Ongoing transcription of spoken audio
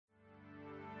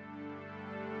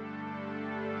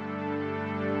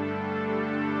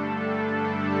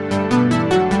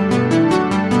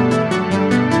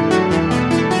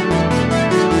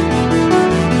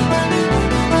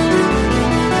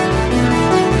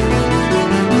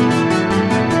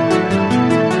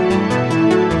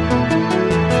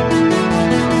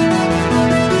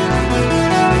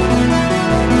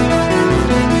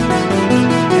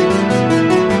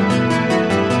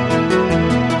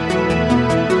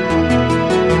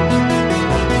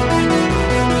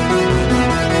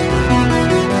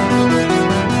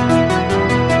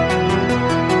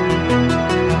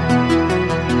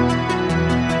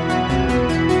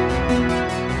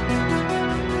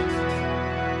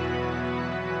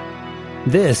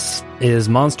This is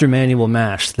Monster Manual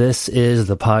MASH. This is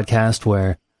the podcast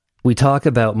where we talk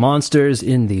about monsters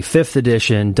in the 5th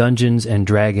edition Dungeons &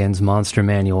 Dragons Monster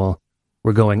Manual.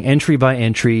 We're going entry by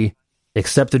entry,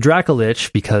 except the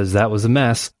Dracolich, because that was a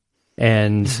mess.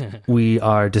 And we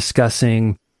are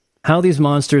discussing how these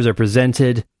monsters are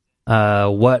presented,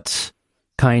 what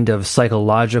kind of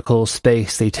psychological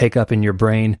space they take up in your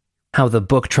brain, how the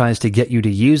book tries to get you to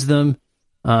use them,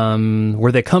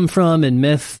 where they come from in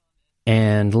myth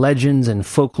and legends and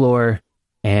folklore,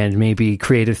 and maybe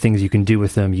creative things you can do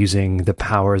with them using the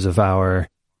powers of our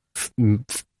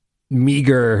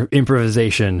meager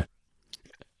improvisation.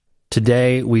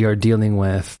 Today we are dealing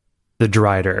with the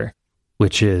Drider,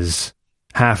 which is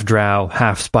half drow,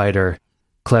 half spider,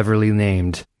 cleverly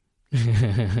named.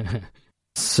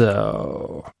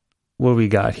 So, what do we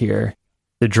got here?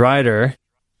 The Drider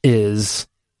is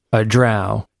a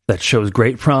drow that shows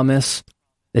great promise,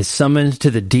 is summoned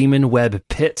to the demon web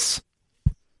pits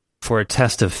for a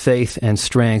test of faith and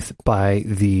strength by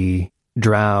the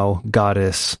drow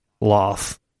goddess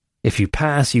Loth. If you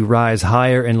pass, you rise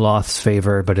higher in Loth's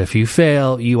favor, but if you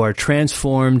fail, you are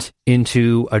transformed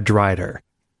into a Drider.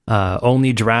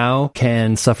 Only drow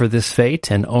can suffer this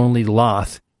fate, and only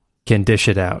Loth can dish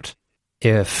it out.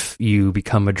 If you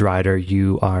become a Drider,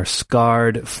 you are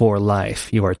scarred for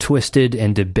life. You are twisted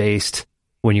and debased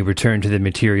when you return to the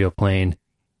material plane.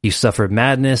 You suffer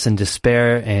madness and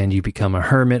despair, and you become a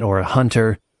hermit or a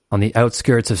hunter on the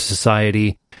outskirts of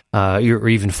society, or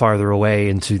even farther away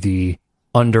into the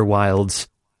underwilds,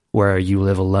 where you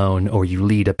live alone or you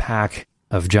lead a pack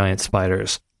of giant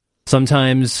spiders.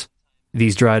 Sometimes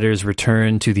these Driders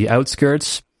return to the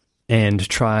outskirts and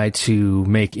try to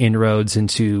make inroads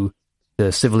into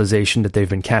the civilization that they've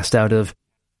been cast out of,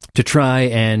 to try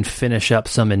and finish up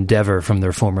some endeavor from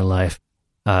their former life,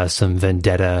 some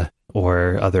vendetta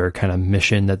or other kind of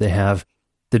mission that they have.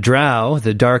 The drow,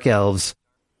 the dark elves,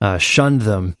 shunned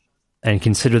them and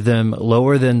considered them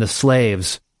lower than the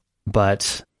slaves,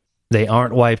 but they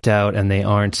aren't wiped out and they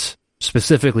aren't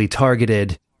specifically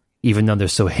targeted, even though they're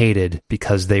so hated,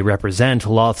 because they represent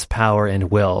Loth's power and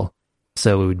will.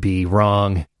 So it would be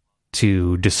wrong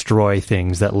to destroy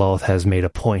things that Loth has made a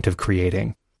point of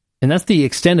creating. And that's the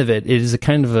extent of it. It is a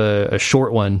kind of a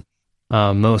short one.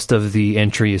 Most of the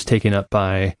entry is taken up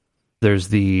by... There's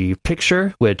the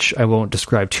picture, which I won't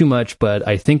describe too much, but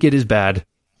I think it is bad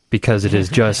because it is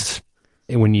just,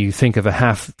 when you think of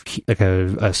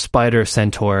a spider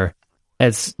centaur,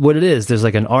 it's what it is. There's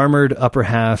like an armored upper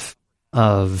half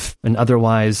of an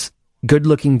otherwise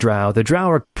good-looking drow. The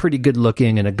drow are pretty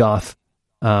good-looking in a goth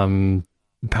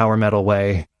power metal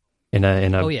way, in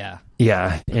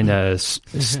a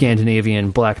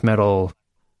Scandinavian black metal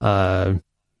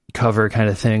cover kind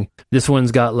of thing. This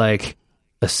one's got like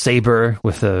a saber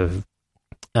with a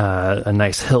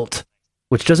nice hilt,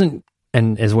 which doesn't,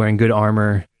 and is wearing good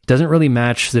armor, doesn't really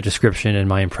match the description and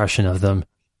my impression of them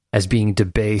as being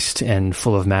debased and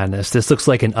full of madness. This looks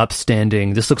like an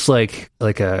upstanding, this looks like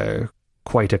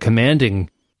quite a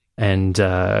commanding and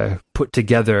put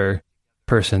together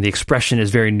person. The expression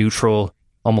is very neutral,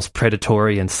 almost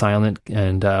predatory and silent,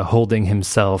 and holding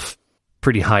himself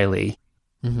pretty highly.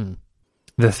 Mm-hmm.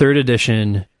 The 3rd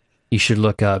edition, you should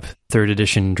look up 3rd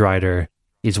edition Drider,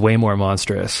 is way more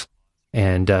monstrous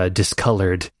and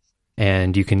discolored,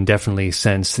 and you can definitely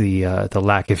sense the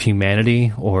lack of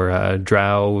humanity or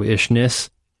drow-ishness,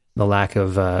 the lack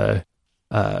of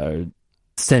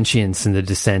sentience and the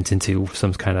descent into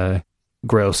some kind of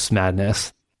gross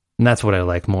madness. And that's what I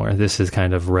like more. This is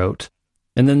kind of rote.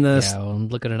 And then I'm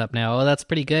looking it up now. Oh, that's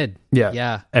pretty good.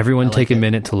 Yeah. Everyone take a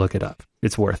minute to look it up.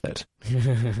 It's worth it.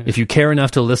 If you care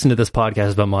enough to listen to this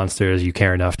podcast about monsters, you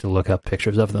care enough to look up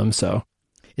pictures of them. So,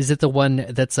 is it the one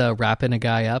that's wrapping a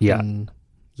guy up?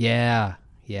 Yeah.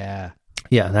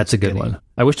 Yeah, that's a good one.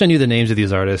 I wish I knew the names of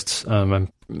these artists.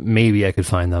 Maybe I could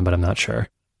find them, but I'm not sure.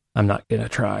 I'm not going to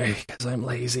try because I'm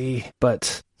lazy.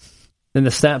 But in the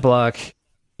stat block,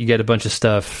 you get a bunch of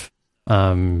stuff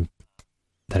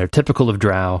that are typical of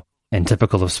drow and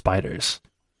typical of spiders.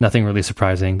 Nothing really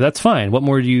surprising, but that's fine. What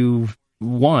more do you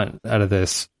want out of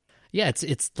this? Yeah,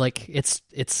 it's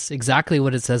exactly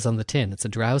what it says on the tin. It's a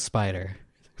drow spider.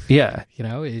 Yeah.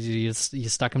 You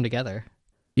stuck them together.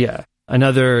 Yeah.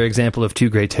 Another example of two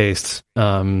great tastes.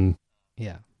 Yeah.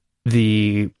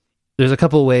 There's a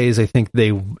couple ways I think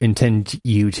they intend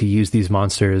you to use these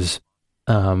monsters.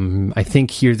 I think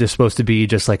here they're supposed to be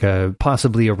just like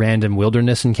possibly a random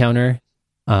wilderness encounter,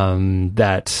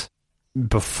 that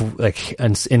before,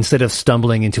 instead of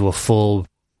stumbling into a full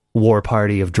war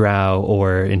party of drow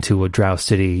or into a drow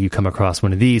city, you come across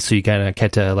one of these, so you kind of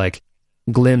get to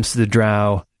glimpse the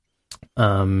drow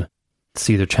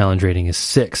see their challenge rating is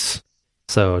 6.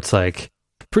 So it's like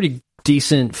pretty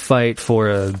decent fight for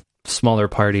a smaller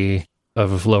party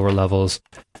of lower levels.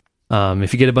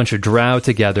 If you get a bunch of drow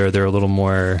together, they're a little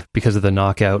more, because of the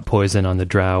knockout poison on the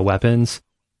drow weapons,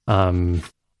 might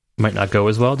not go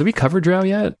as well. Did we cover drow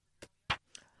yet?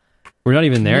 We're not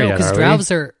even there yet, because are drows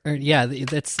we? are yeah.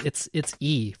 It's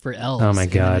E for elves. Oh my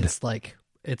God. And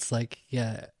it's like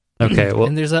yeah. Okay, well,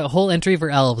 and there's a whole entry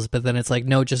for elves, but then it's like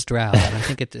no, just drow. And I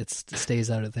think it stays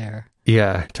out of there.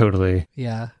 yeah, totally.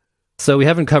 Yeah. So we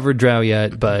haven't covered drow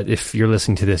yet, but if you're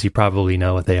listening to this, you probably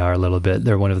know what they are a little bit.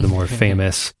 They're one of the more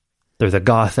famous. They're the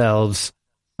goth elves.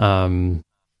 They're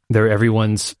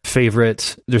everyone's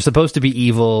favorite. They're supposed to be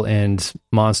evil and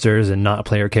monsters and not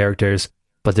player characters,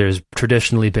 but there's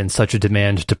traditionally been such a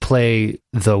demand to play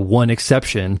the one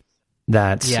exception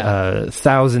that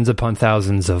thousands upon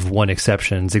thousands of one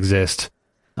exceptions exist.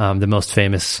 The most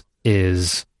famous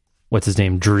is, what's his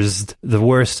name? Drizzt, the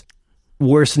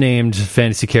worst named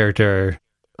fantasy character,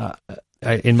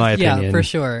 in my opinion. Yeah, for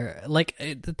sure. Like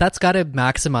that's got to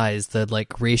maximize the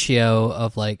like ratio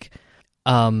of like,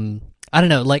 I don't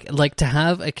know, like to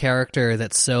have a character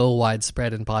that's so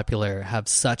widespread and popular have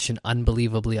such an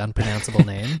unbelievably unpronounceable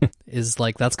name is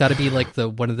like, that's got to be like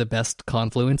one of the best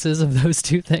confluences of those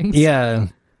two things. Yeah,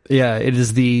 it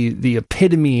is the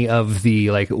epitome of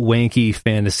the like wanky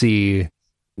fantasy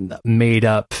made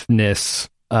upness.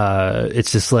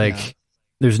 It's just like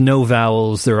there's no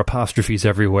vowels, there are apostrophes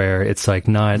everywhere. It's like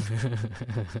not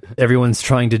everyone's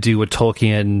trying to do a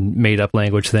Tolkien made up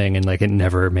language thing, and like it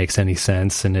never makes any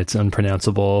sense and it's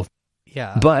unpronounceable.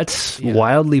 Yeah, but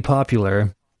wildly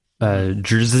popular.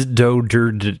 Drizzt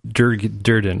Do'Urden.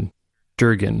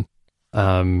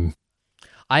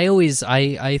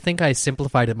 I think I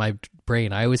simplified it in my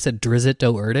brain. I always said Drizzt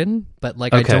Do'Urden, but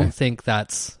like I don't think that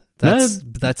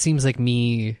seems like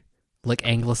me like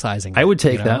anglicizing. I would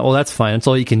take that. Well, that's fine. That's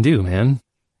all you can do, man.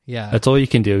 Yeah, that's all you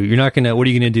can do. You're not gonna. What are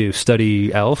you gonna do?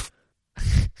 Study Elf?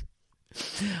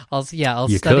 I'll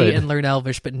study and learn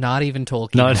Elvish, but not even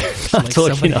Tolkien. Not like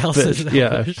Tolkien else's Elvish.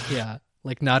 Yeah, yeah,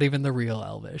 like not even the real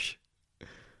Elvish.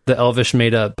 The Elvish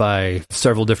made up by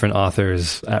several different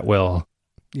authors at will.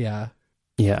 Yeah.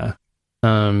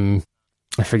 I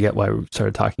forget why we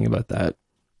started talking about that.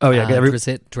 Oh yeah,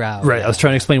 Drizzt Drow. Right, I was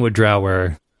trying to explain what drow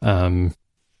were.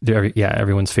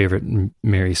 Everyone's favorite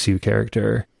Mary Sue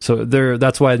character. So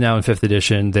that's why now in 5th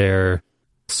edition they're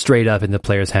straight up in the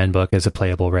player's handbook as a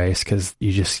playable race, because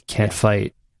you just can't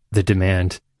fight the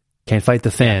demand, can't fight the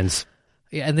fans.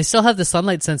 Yeah, and they still have the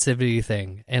sunlight sensitivity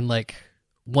thing, and like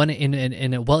one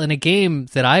in a game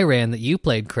that I ran that you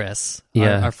played, Chris.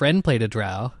 Our friend played a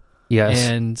drow. Yes,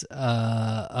 and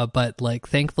but like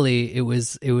thankfully it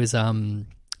was in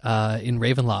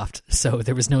Ravenloft, so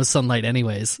there was no sunlight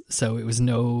anyways, so it was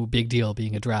no big deal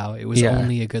being a drow. It was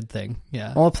only a good thing.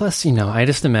 Yeah. Well, plus, I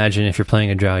just imagine if you're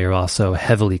playing a drow, you're also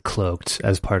heavily cloaked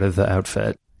as part of the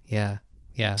outfit. Yeah.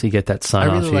 So you get that sun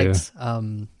off you. Liked,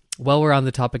 while we're on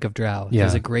the topic of drow,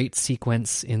 there's a great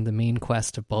sequence in the main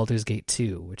quest of Baldur's Gate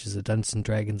 2, which is a Dungeons and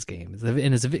Dragons game.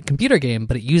 And it's a computer game,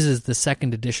 but it uses the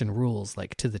 2nd edition rules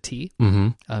like to the T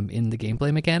in the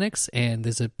gameplay mechanics. And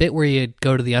there's a bit where you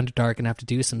go to the Underdark and have to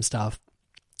do some stuff,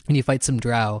 and you fight some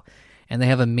drow, and they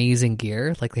have amazing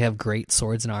gear. Like they have great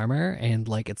swords and armor, and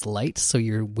like it's light, so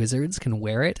your wizards can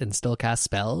wear it and still cast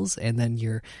spells. And then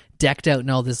you're decked out in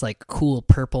all this like cool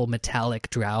purple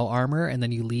metallic drow armor, and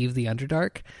then you leave the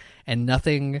Underdark. And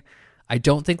I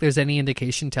don't think there's any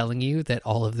indication telling you that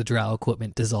all of the drow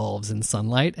equipment dissolves in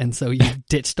sunlight. And so you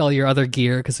ditched all your other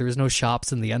gear because there was no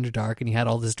shops in the Underdark, and you had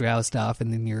all this drow stuff.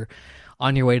 And then you're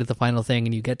on your way to the final thing,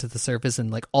 and you get to the surface,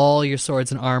 and like all your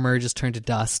swords and armor just turn to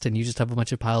dust, and you just have a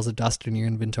bunch of piles of dust in your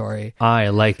inventory. I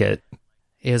like it.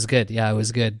 It was good. Yeah, it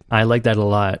was good. I like that a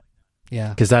lot. Yeah.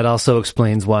 Because that also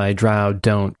explains why drow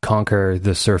don't conquer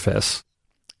the surface.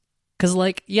 Because,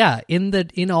 like,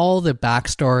 in all the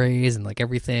backstories and like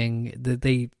everything,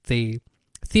 they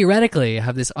theoretically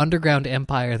have this underground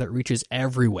empire that reaches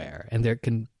everywhere, and they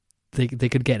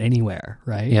could get anywhere,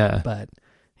 right? Yeah.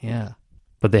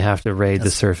 But they have to raid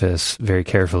the surface very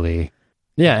carefully.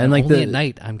 Yeah, and like only at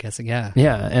night, I'm guessing. Yeah.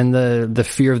 Yeah, and the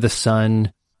fear of the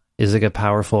sun is like a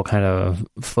powerful kind of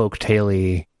folk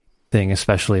tale-y thing,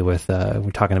 especially with we're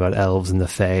talking about elves and the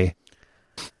fae.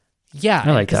 Yeah,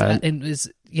 I like that.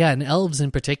 And elves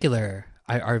in particular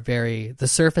are very, the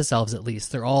surface elves at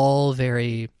least, they're all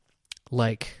very,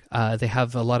 like, they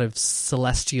have a lot of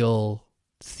celestial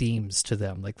themes to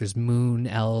them. Like there's moon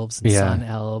elves and sun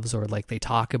elves, or like they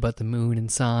talk about the moon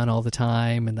and sun all the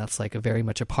time, and that's like a very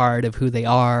much a part of who they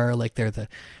are. Like they're the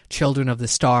children of the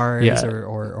stars,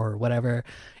 or whatever.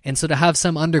 And so to have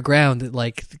some underground that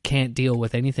like can't deal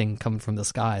with anything coming from the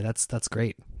sky, that's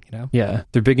great. You know? Yeah,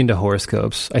 they're big into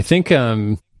horoscopes. I think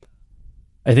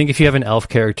if you have an elf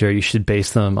character, you should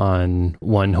base them on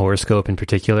one horoscope in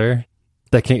particular.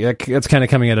 That's kind of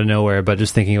coming out of nowhere, but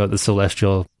just thinking about the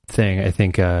celestial thing, I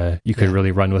think you could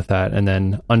really run with that. And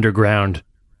then underground,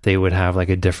 they would have like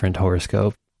a different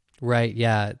horoscope. Right,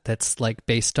 yeah. That's like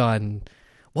based on...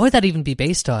 What would that even be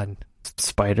based on?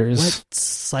 Spiders. What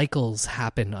cycles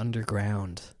happen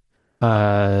underground?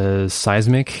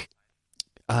 Seismic.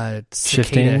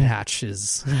 Cicada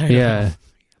hatches. Yeah.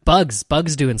 Bugs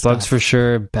doing stuff. Bugs for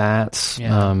sure. Bats.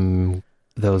 Yeah.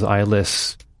 Those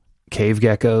eyeless cave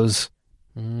geckos.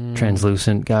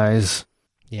 Translucent guys.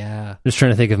 Yeah. Just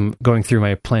trying to think of going through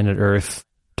my Planet Earth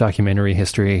documentary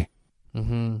history.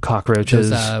 Cockroaches.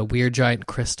 Those weird giant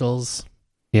crystals.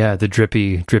 Yeah, the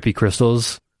drippy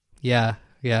crystals. Yeah.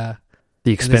 The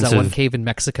expensive... And there's that one cave in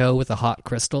Mexico with the hot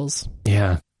crystals.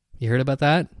 Yeah. You heard about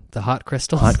that? The hot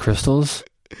crystals? Hot crystals?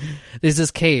 There's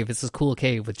this cave. It's this cool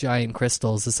cave with giant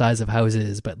crystals the size of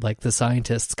houses, but like the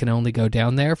scientists can only go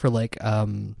down there for like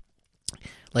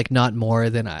not more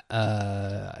than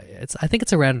I think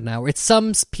it's around an hour. It's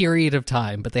some period of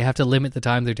time, but they have to limit the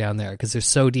time they're down there because they're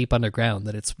so deep underground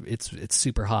that it's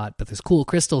super hot. But there's cool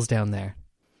crystals down there.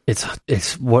 It's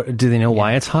what? Do they know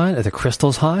why it's hot? Are the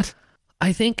crystals hot?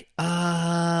 I think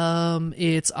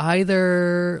it's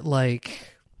either like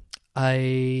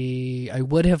I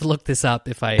would have looked this up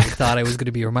if I thought I was going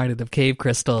to be reminded of cave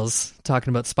crystals talking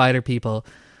about spider people.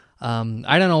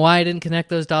 I don't know why I didn't connect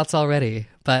those dots already,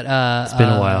 but it's been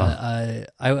a while.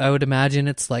 I would imagine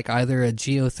it's like either a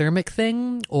geothermic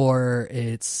thing or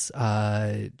it's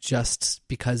just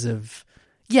because of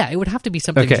it would have to be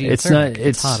something. Okay, geothermic. it's not.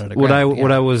 It's hot out of what ground,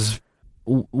 what I was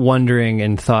wondering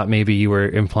and thought maybe you were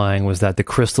implying was that the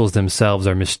crystals themselves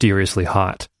are mysteriously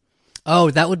hot. Oh,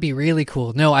 that would be really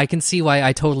cool. No, I can see why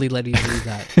I totally let you believe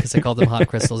that because I call them hot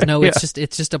crystals. No, it's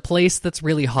just a place that's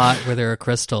really hot where there are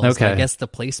crystals. Okay. I guess the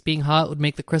place being hot would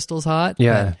make the crystals hot.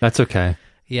 Yeah, that's okay.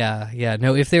 Yeah.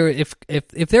 No, if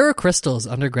there were crystals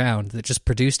underground that just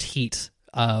produced heat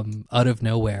out of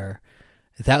nowhere,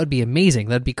 that would be amazing.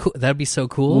 That'd be cool. That'd be so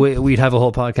cool. We'd have a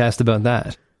whole podcast about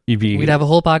that. We'd have a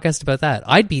whole podcast about that.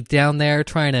 I'd be down there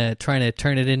trying to turn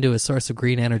it into a source of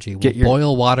green energy.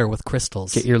 Boil water with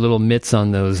crystals. Get your little mitts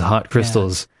on those hot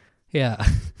crystals. Yeah.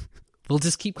 We'll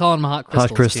just keep calling them hot crystals.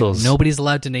 Hot crystals. Nobody's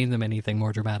allowed to name them anything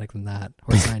more dramatic than that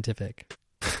or scientific.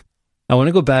 I want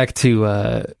to go back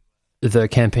to the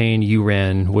campaign you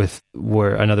ran with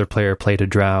where another player played a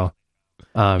drow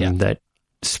that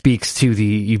speaks to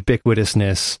the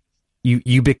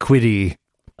ubiquity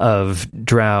of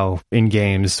drow in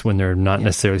games when they're not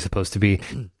necessarily supposed to be.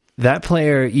 That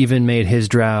player even made his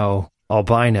drow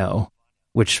albino,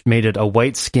 which made it a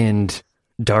white-skinned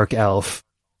dark elf.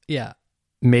 Yeah.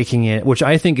 Making it, which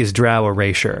I think is drow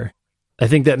erasure. I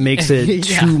think that makes it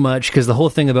too much because the whole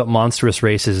thing about monstrous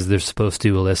races is they're supposed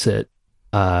to elicit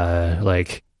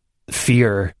like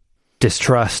fear,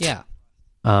 distrust. Yeah.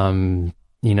 In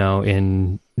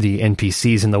the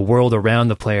NPCs and the world around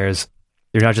the players,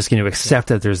 they're not just going to accept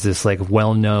that there's this like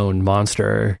well-known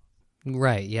monster.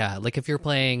 Right, yeah. Like if you're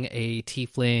playing a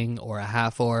tiefling or a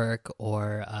half-orc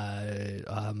or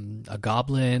a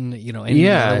goblin, any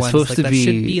other ones, supposed to that be,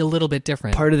 should be a little bit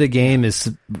different. Part of the game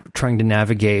is trying to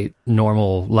navigate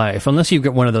normal life, unless you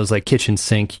get one of those like kitchen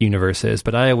sink universes.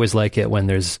 But I always like it when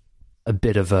there's a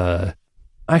bit of a...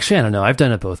 Actually, I don't know. I've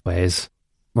done it both ways.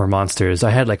 Or monsters. I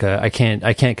had like I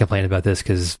can't complain about this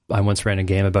because I once ran a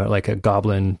game about like a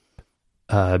goblin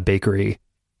bakery.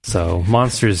 So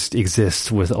monsters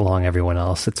exist along everyone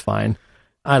else. It's fine.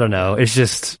 I don't know. It's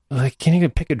just like, can't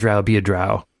even pick a drow, be a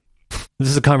drow. This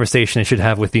is a conversation I should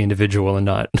have with the individual and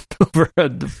not over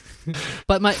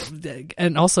But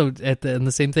and also in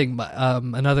the same thing,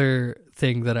 another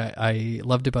thing that I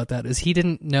loved about that is he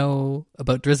didn't know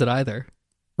about Drizzt either.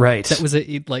 Right. That was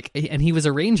and he was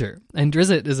a ranger, and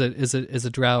Drizzt is a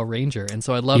drow ranger, and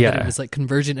so I love that it was like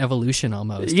convergent evolution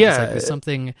almost. Yeah, like there's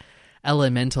something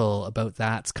elemental about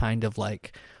that's kind of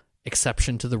like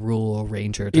exception to the rule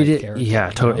ranger type character. Yeah,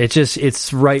 totally.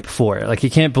 It's ripe for it. Like you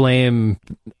can't blame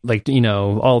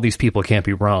all these people can't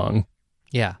be wrong.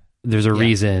 Yeah. There's a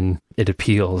reason it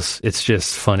appeals. It's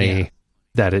just funny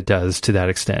that it does to that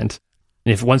extent.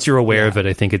 And once you're aware of it,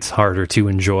 I think it's harder to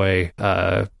enjoy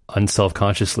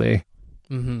unselfconsciously.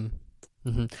 Mm-hmm.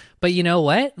 Mm-hmm. But you know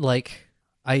what? Like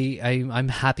I'm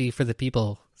happy for the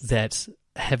people that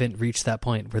haven't reached that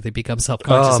point where they become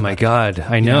self-conscious. Oh my God.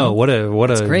 I know. What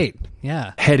it's a great.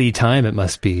 Yeah. heady time it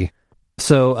must be.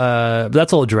 So,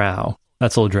 that's old Drow.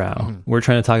 Mm-hmm. We're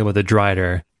trying to talk about the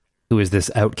Drider, who is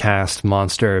this outcast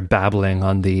monster babbling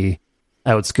on the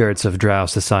outskirts of Drow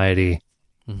society.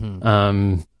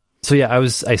 Mm-hmm. So yeah,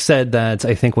 I said that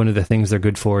I think one of the things they're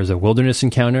good for is a wilderness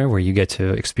encounter where you get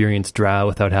to experience Drow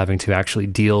without having to actually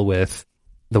deal with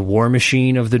the war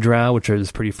machine of the Drow, which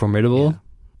is pretty formidable.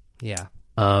 Yeah.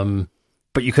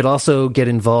 But you could also get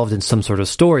involved in some sort of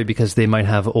story because they might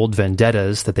have old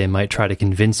vendettas that they might try to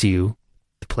convince you,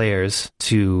 the players,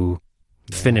 to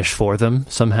finish for them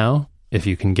somehow. If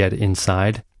you can get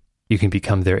inside, you can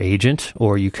become their agent,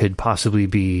 or you could possibly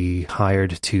be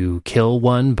hired to kill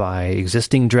one by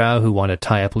existing Drow who want to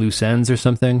tie up loose ends or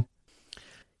something.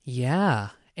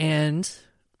 Yeah, and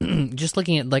just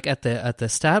looking at the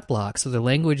stat block, so the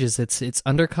languages, it's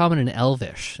Undercommon and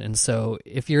Elvish, and so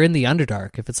if you're in the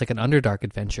Underdark, if it's like an Underdark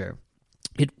adventure,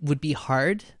 it would be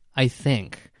hard, I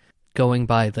think, going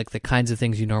by like the kinds of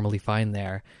things you normally find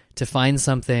there, to find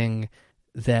something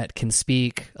that can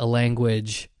speak a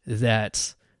language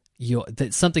that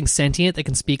something sentient that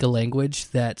can speak a language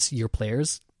that your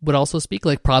players would also speak.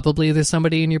 Like probably there's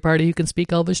somebody in your party who can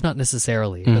speak Elvish, not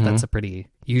necessarily, but that's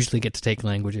usually get to take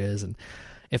languages, and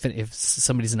if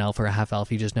somebody's an elf or a half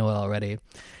elf, you just know it already.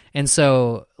 And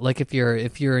so like if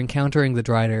you're encountering the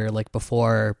Drider like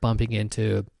before bumping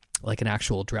into like an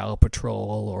actual Drow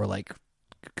patrol or like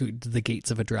the gates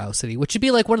of a Drow city, which would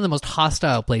be like one of the most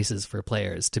hostile places for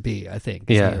players to be, I think,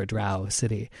 near a Drow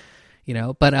city.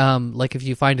 But like if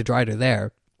you find a Drider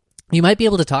there, you might be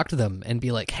able to talk to them and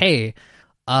be like, hey,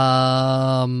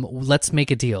 let's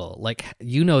make a deal. Like,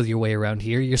 your way around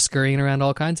here, you're scurrying around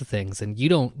all kinds of things, and you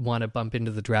don't want to bump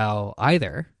into the Drow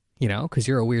either, because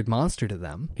you're a weird monster to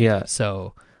them. Yeah.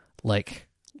 So, like,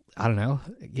 I don't know,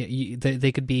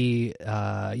 they could be,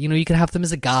 you could have them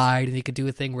as a guide, and you could do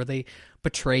a thing where they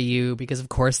betray you because of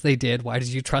course they did. Why did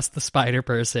you trust the spider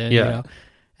person? Yeah.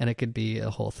 And it could be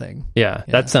a whole thing. Yeah,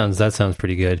 that sounds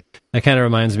pretty good. That kind of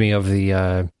reminds me of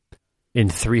the in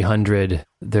 300.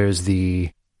 There's the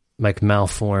like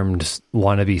malformed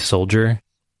wannabe soldier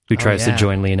who tries to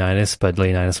join Leonidas, but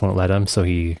Leonidas won't let him, so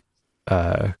he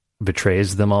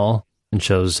betrays them all and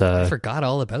shows. I forgot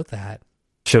all about that.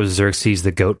 Shows Xerxes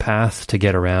the goat path to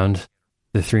get around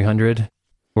the 300,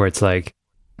 where it's like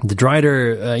the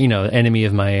Drider, enemy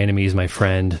of my enemy is my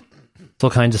friend. It's all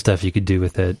kinds of stuff you could do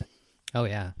with it. Oh,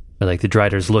 yeah. Or like the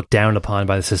Drider's looked down upon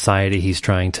by the society he's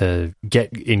trying to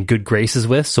get in good graces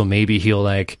with, so maybe he'll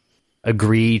like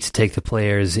agree to take the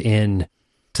players in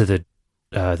to the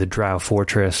Drow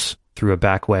fortress through a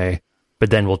back way,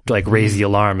 but then we'll like raise the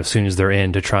alarm as soon as they're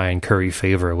in to try and curry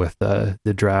favor with the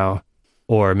Drow.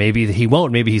 Or maybe he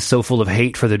won't. Maybe he's so full of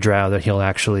hate for the Drow that he'll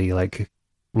actually like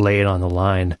lay it on the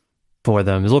line for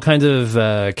them. There's all kinds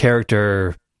of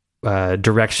character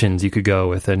directions you could go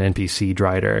with an NPC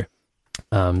Drider.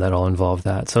 That all involve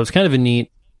that. So it's kind of a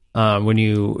neat when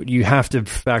you have to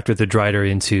factor the Drider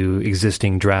into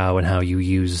existing Drow and how you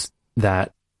use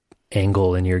that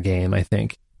angle in your game, I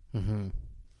think. Mm-hmm.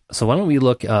 So why don't we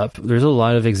look up, there's a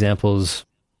lot of examples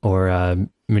or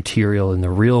material in the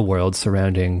real world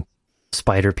surrounding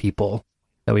spider people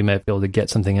that we might be able to get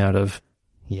something out of.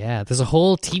 Yeah, there's a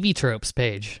whole TV tropes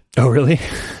page. Oh, really?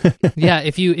 Yeah,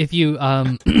 if you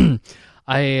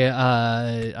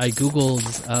I googled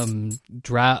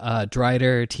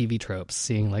Drider TV tropes,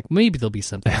 seeing like maybe there'll be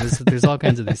something. There's all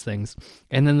kinds of these things,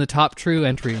 and then the top true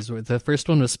entries were, the first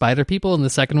one was spider people, and the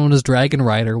second one was dragon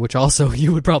rider, which also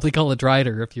you would probably call a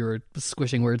Drider if you were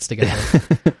squishing words together.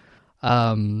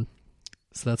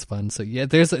 So that's fun. So yeah,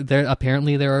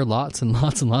 apparently there are lots and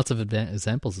lots and lots of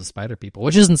examples of spider people,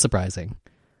 which isn't surprising.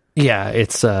 Yeah,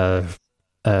 it's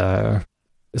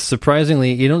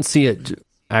surprisingly you don't see it.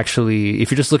 Actually,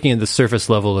 if you're just looking at the surface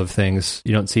level of things,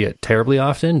 you don't see it terribly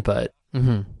often, but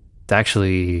it's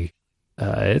actually,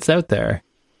 it's out there.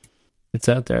 It's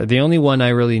out there. The only one I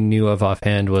really knew of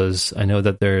offhand was, I know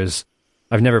that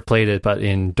I've never played it, but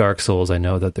in Dark Souls, I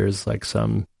know that there's like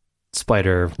some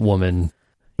spider woman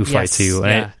who fights you.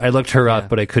 And I looked her up,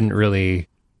 but I couldn't really,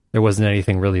 there wasn't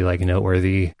anything really like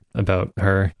noteworthy about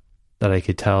her that I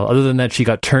could tell. Other than that, she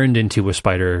got turned into a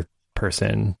spider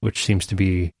person, which seems to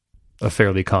be a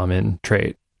fairly common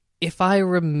trait. If I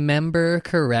remember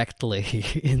correctly,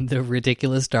 in the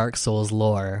ridiculous Dark Souls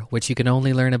lore, which you can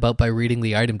only learn about by reading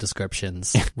the item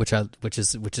descriptions, which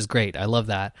is great. I love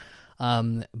that.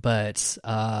 But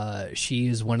she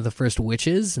is one of the first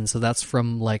witches, and so that's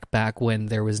from like back when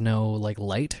there was no like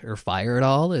light or fire at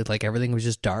all. Like everything was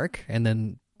just dark, and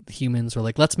then humans were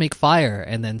like, let's make fire,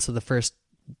 and then so the first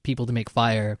people to make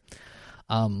fire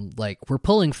like we're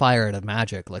pulling fire out of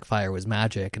magic, like fire was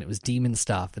magic and it was demon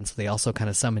stuff, and so they also kind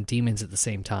of summoned demons at the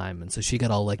same time, and so she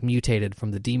got all like mutated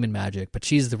from the demon magic, but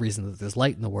she's the reason that there's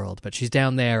light in the world, but she's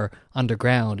down there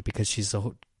underground because she's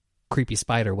a creepy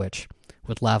spider witch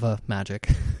with lava magic.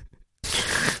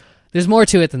 There's more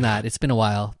to it than that. It's been a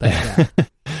while, but yeah.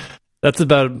 That's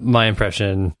about my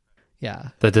impression. Yeah.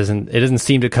 It doesn't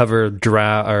seem to cover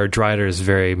Driders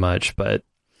very much, but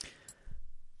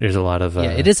there's a lot of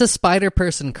yeah, it is a spider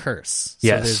person curse. So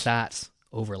yes. There's that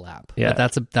overlap. Yeah.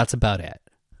 But that's about it.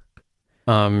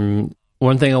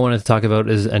 One thing I wanted to talk about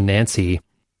is Anansi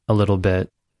a little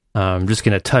bit. I'm just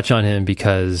going to touch on him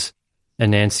because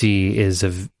Anansi is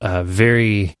a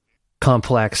very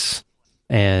complex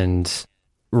and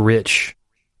rich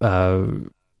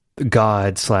god /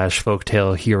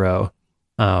 folktale hero.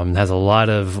 Has a lot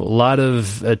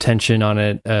of attention on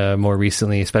it more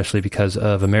recently, especially because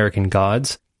of American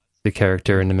Gods, the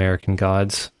character in American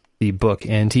Gods, the book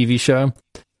and TV show.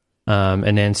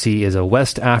 Anansi is a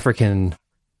West African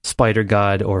spider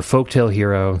god or folktale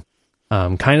hero,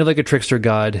 kind of like a trickster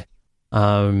god,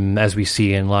 as we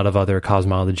see in a lot of other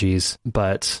cosmologies,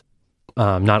 but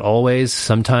not always.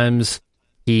 Sometimes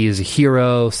he's a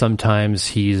hero, sometimes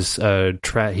he's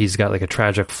got like a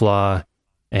tragic flaw,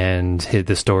 and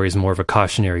the story is more of a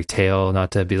cautionary tale,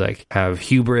 not to be like have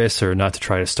hubris or not to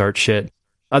try to start shit.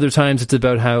 Other times it's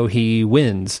about how he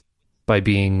wins by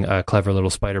being a clever little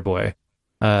spider boy.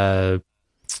 So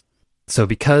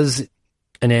because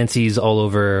Anansi's all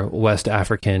over West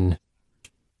African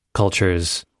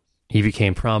cultures, he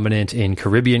became prominent in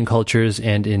Caribbean cultures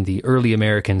and in the early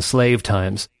American slave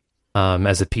times,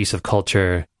 as a piece of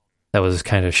culture that was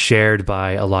kind of shared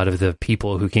by a lot of the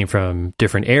people who came from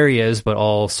different areas, but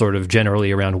all sort of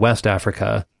generally around West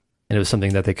Africa. And it was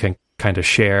something that they could kind of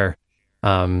share.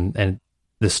 And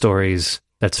the stories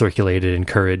that circulated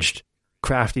encouraged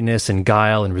craftiness and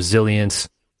guile and resilience,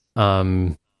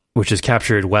 which is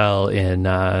captured well in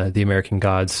the American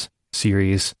Gods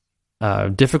series.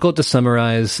 Difficult to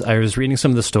summarize. I was reading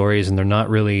some of the stories, and they're not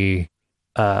really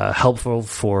helpful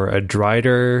for a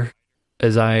Drider,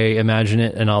 as I imagine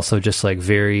it, and also just like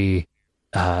very,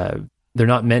 they're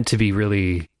not meant to be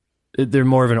really, they're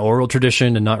more of an oral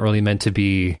tradition and not really meant to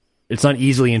be, it's not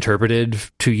easily interpreted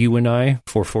to you and I,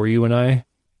 for you and I.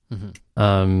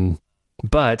 Mm-hmm.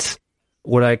 But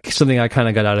something I kind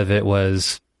of got out of it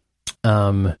was,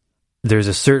 there's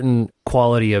a certain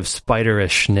quality of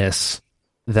spiderishness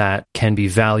that can be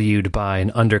valued by an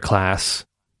underclass,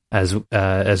 as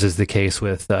is the case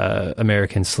with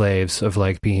American slaves, of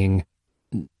like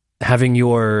having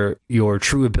your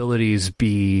true abilities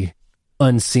be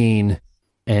unseen,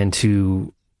 and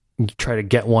to try to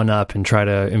get one up and try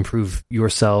to improve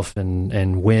yourself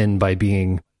and win by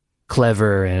being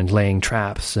clever and laying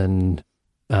traps and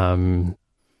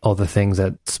all the things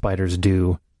that spiders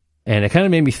do. And it kind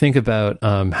of made me think about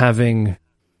having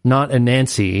not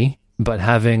Anansi, but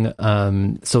having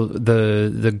so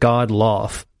the god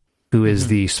Loth, who is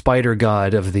the spider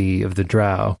god of the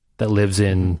Drow that lives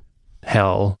in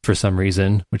hell for some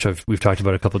reason, which we've talked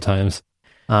about a couple of times.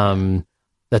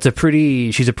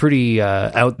 She's a pretty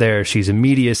out there. She's a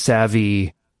media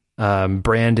savvy,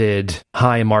 branded,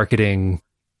 high marketing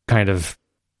kind of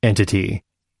entity.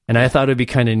 And I thought it'd be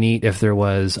kind of neat if there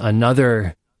was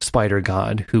another spider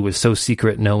god who was so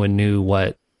secret no one knew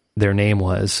what their name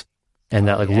was. And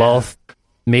that Loth,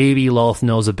 maybe Loth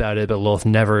knows about it, but Loth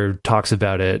never talks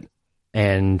about it.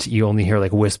 And you only hear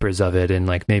like whispers of it, and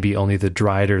like maybe only the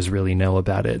Driders really know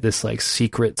about it. This like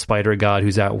secret spider god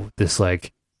who's at this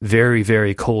like very,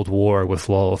 very cold war with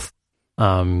Loth.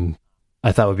 I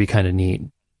thought would be kind of neat.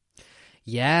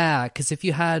 Yeah, because if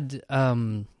you had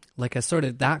like a sort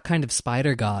of that kind of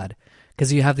spider god,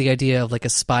 because you have the idea of like a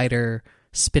spider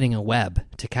spinning a web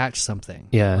to catch something,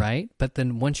 right? But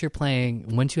then once you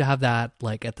have that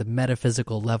like at the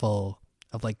metaphysical level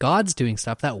of like gods doing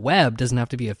stuff, that web doesn't have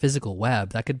to be a physical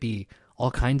web. That could be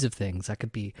all kinds of things. That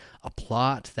could be a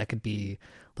plot. That could be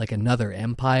like another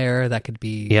empire. That could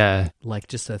be like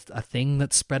just a thing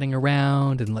that's spreading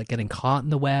around and like getting caught in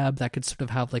the web. That could sort of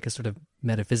have like a sort of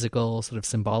metaphysical, sort of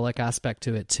symbolic aspect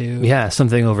to it too. Yeah,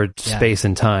 something over space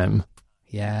and time.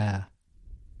 Yeah.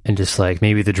 And just like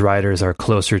maybe the Driders are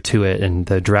closer to it, and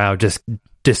the Drow just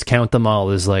discount them all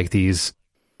as like these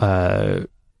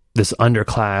this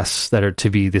underclass that are to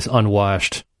be this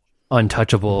unwashed,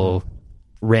 untouchable,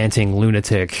 ranting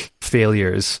lunatic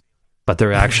failures, but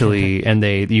they're actually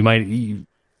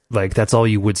like that's all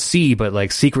you would see, but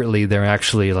like secretly they're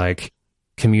actually like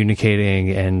communicating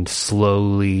and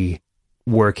slowly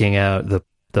working out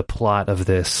the plot of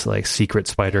this like secret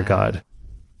spider god.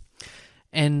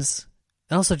 And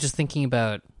also just thinking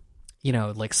about,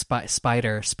 like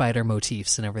spider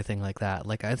motifs and everything like that.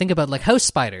 Like I think about like house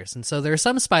spiders, and so there are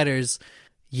some spiders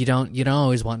you don't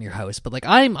always want in your house, but like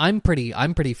I'm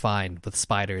pretty fine with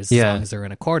spiders as long as they're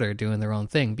in a quarter doing their own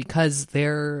thing, because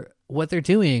what they're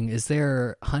doing is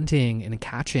they're hunting and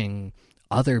catching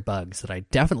other bugs that I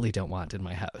definitely don't want in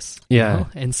my house. Yeah.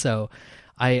 And so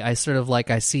I sort of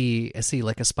like I see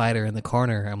like a spider in the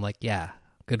corner. I'm like, yeah,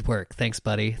 good work, thanks,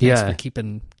 buddy. Thanks for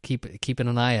keeping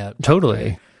an eye out. Totally.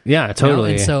 Right? Yeah,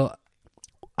 totally. And so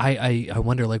I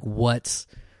wonder, like, what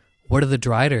are the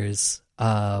Driders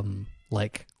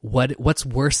like? What's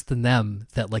worse than them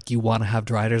that like you want to have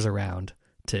Driders around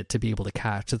to be able to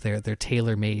catch? That they're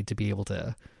tailor made to be able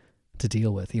to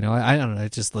deal with. I don't know.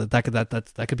 It's just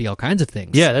that could be all kinds of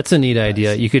things. Yeah, that's a neat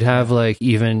idea. You could have like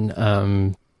even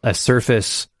a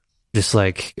surface, just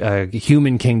like a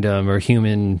human kingdom or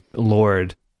human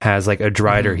lord has like a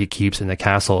Drider he keeps in the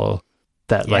castle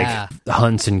that like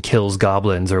hunts and kills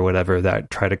goblins or whatever that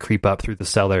try to creep up through the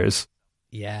cellars.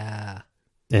 Yeah.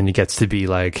 And it gets to be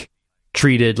like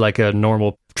treated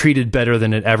better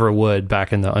than it ever would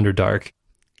back in the Underdark.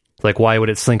 Like, why would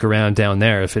it slink around down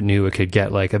there if it knew it could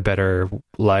get like a better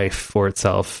life for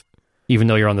itself? Even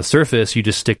though you're on the surface, you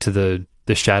just stick to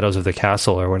the shadows of the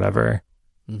castle or whatever.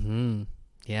 Mm-hmm.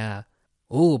 Yeah.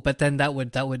 Ooh, but then that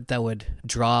would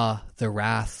draw the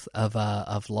wrath of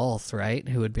Lolth, right?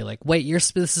 Who would be like, "Wait,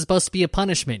 this is supposed to be a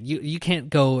punishment. You can't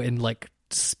go and like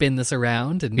spin this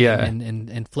around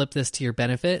and flip this to your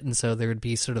benefit." And so there would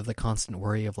be sort of the constant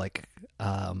worry of like,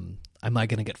 am I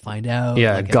going to get fined out?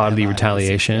 Yeah, like, godly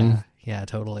retaliation. Yeah,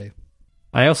 totally.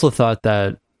 I also thought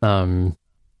that kind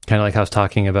of like I was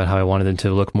talking about how I wanted them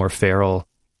to look more feral.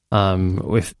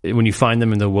 When you find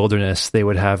them in the wilderness, they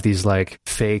would have these like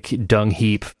fake dung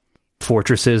heap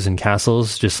fortresses and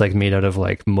castles just like made out of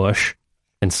like mush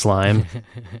and slime,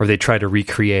 or they try to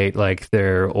recreate like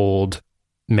their old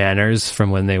manners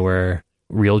from when they were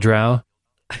real drow,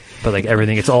 but like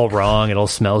everything, it's all wrong, it all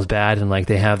smells bad, and like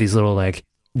they have these little like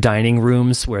dining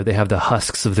rooms where they have the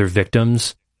husks of their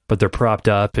victims, but they're propped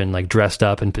up and like dressed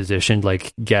up and positioned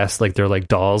like guests, like they're like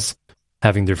dolls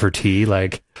having their for tea,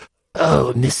 like,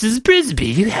 "Oh, Mrs.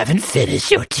 Brisby, you haven't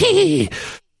finished your tea,"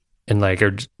 and like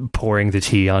are pouring the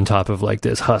tea on top of like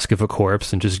this husk of a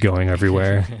corpse and just going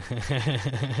everywhere.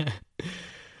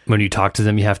 When you talk to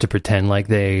them, you have to pretend like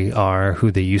they are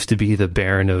who they used to be, the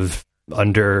Baron of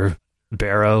Under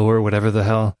Barrow or whatever the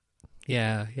hell.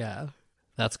 Yeah,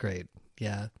 that's great.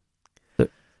 Yeah, there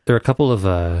are a couple of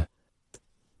there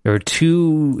are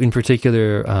two in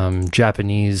particular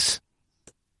Japanese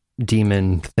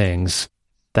demon things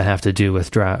that have to do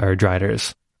with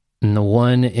Driders. And the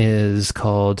one is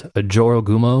called a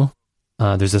Jorogumo.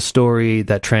 There's a story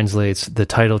that the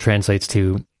title translates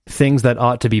to "Things That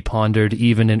Ought to Be Pondered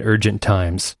Even in Urgent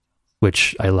Times,"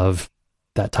 which I love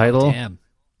that title. Damn.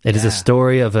 It is a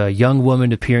story of a young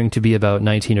woman appearing to be about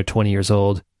 19 or 20 years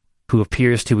old who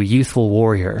appears to a youthful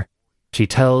warrior. She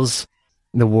tells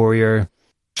the warrior,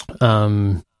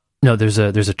 there's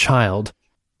a child.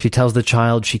 She tells the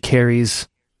child she carries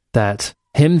that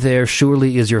 "Him there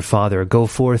surely is your father. Go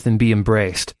forth and be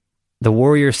embraced." The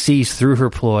warrior sees through her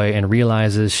ploy and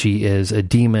realizes she is a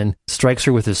demon, strikes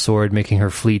her with his sword, making her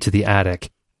flee to the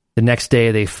attic. The next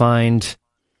day, they find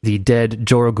the dead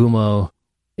Jorogumo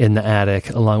in the attic,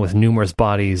 along with numerous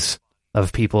bodies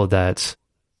of people that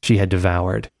she had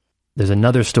devoured. There's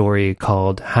another story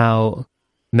called How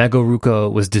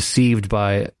Magoruko Was Deceived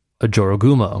by a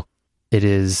Jorogumo. It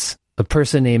is a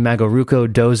person named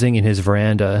Magoruko dozing in his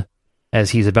veranda.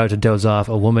 As he's about to doze off,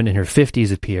 a woman in her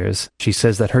 50s appears. She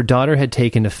says that her daughter had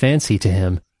taken a fancy to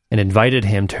him and invited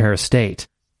him to her estate.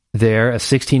 There, a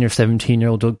 16 or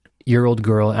 17-year-old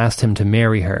girl asked him to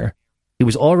marry her. He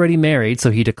was already married,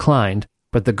 so he declined,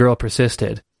 but the girl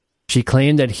persisted. She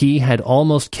claimed that he had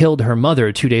almost killed her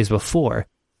mother 2 days before,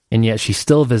 and yet she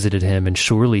still visited him, and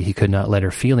surely he could not let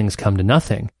her feelings come to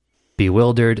nothing.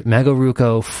 Bewildered,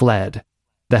 Magoruko fled.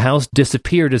 The house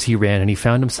disappeared as he ran, and he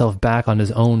found himself back on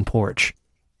his own porch.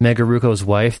 Magoruko's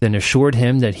wife then assured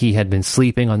him that he had been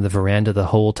sleeping on the veranda the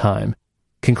whole time.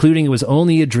 Concluding it was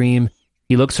only a dream,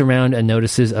 he looks around and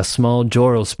notices a small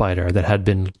Joro spider that had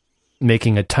been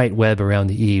making a tight web around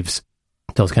the eaves.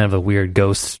 So it's kind of a weird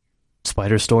ghost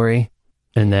spider story.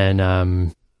 And then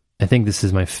I think this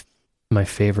is my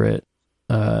favorite.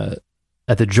 At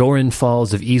the Jorin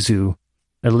Falls of Izu,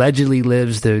 allegedly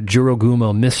lives the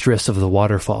Jorogumo, mistress of the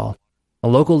waterfall. A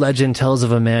local legend tells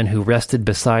of a man who rested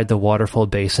beside the waterfall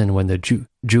basin when the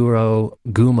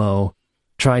Jorogumo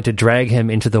tried to drag him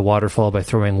into the waterfall by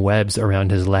throwing webs around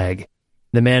his leg.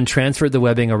 The man transferred the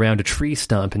webbing around a tree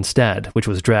stump instead, which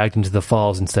was dragged into the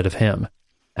falls instead of him.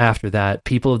 After that,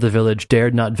 people of the village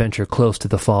dared not venture close to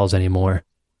the falls anymore.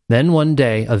 Then one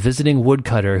day, a visiting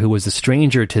woodcutter who was a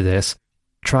stranger to this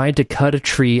tried to cut a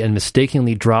tree and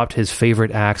mistakenly dropped his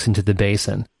favorite axe into the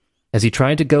basin. As he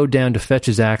tried to go down to fetch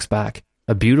his axe back,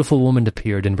 a beautiful woman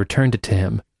appeared and returned it to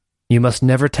him. "You must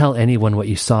never tell anyone what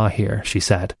you saw here," she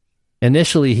said.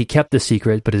 Initially, he kept the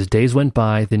secret, but as days went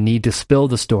by, the need to spill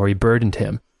the story burdened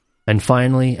him. And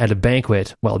finally, at a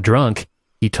banquet, while drunk,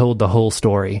 he told the whole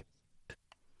story.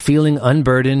 Feeling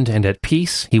unburdened and at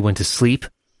peace, he went to sleep,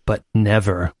 but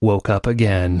never woke up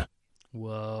again.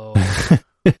 Whoa.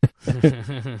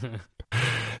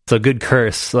 It's a good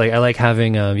curse. Like, I like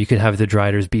having, you could have the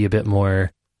Driders be a bit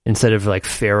more, instead of like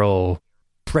feral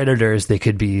predators, they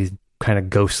could be kind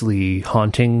of ghostly,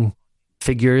 haunting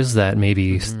figures that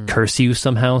maybe curse you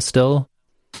somehow still.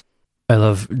 I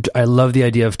love the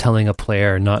idea of telling a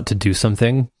player not to do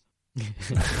something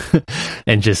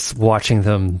and just watching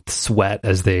them sweat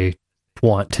as they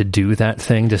want to do that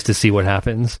thing just to see what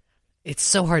happens. It's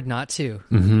so hard not to.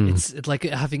 Mm-hmm. It's like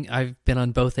I've been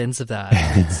on both ends of that.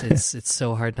 It's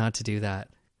so hard not to do that.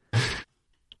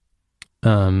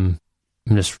 I'm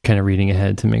just kind of reading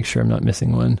ahead to make sure I'm not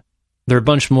missing one. There are a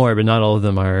bunch more, but not all of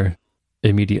them are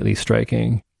immediately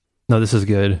striking. No, this is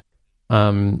good.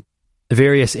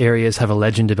 Various areas have a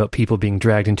legend about people being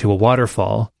dragged into a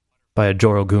waterfall by a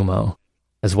Jorogumo,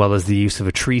 as well as the use of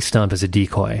a tree stump as a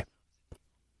decoy.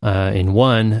 In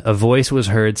one, a voice was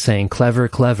heard saying "clever,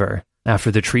 clever"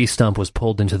 after the tree stump was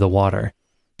pulled into the water.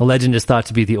 The legend is thought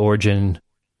to be the origin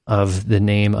of the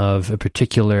name of a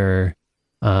particular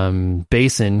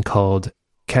basin called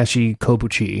Kashi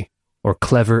Kobuchi, or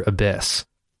Clever Abyss.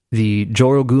 The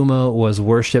Jorogumo was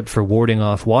worshipped for warding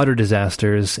off water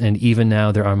disasters, and even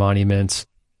now there are monuments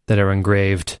that are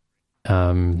engraved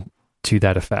to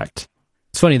that effect.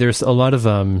 It's funny, there's a lot of,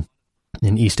 in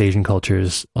East Asian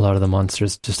cultures, a lot of the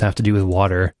monsters just have to do with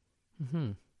water.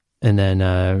 Mm-hmm. And then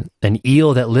an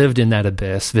eel that lived in that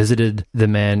abyss visited the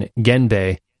man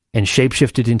Genbei and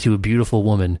shapeshifted into a beautiful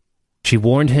woman. She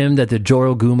warned him that the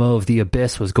Jorogumo of the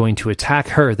abyss was going to attack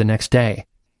her the next day.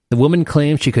 The woman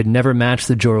claimed she could never match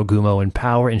the Jorogumo in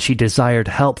power, and she desired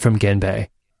help from Genbei.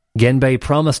 Genbei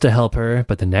promised to help her,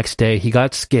 but the next day he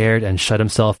got scared and shut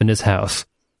himself in his house.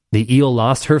 The eel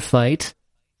lost her fight,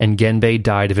 and Genbei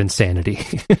died of insanity.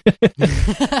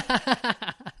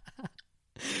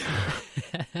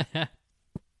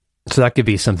 So that could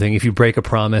be something. If you break a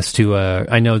promise to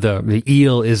I know the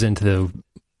eel isn't the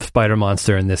spider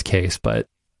monster in this case, but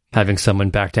having someone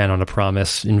back down on a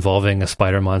promise involving a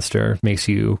spider monster makes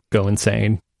you go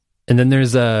insane. And then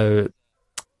there's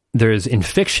in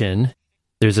fiction,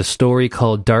 there's a story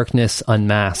called Darkness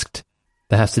Unmasked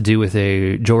that has to do with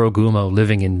a Jorogumo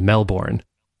living in Melbourne,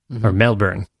 or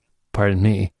Melbourne, pardon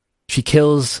me. She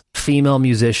kills female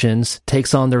musicians,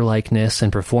 takes on their likeness, and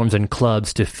performs in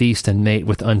clubs to feast and mate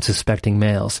with unsuspecting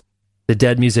males. The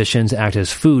dead musicians act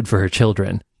as food for her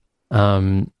children.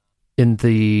 There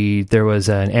was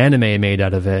an anime made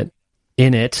out of it.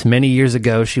 In it, many years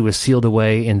ago, she was sealed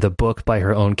away in the book by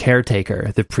her own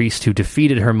caretaker, the priest who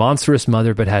defeated her monstrous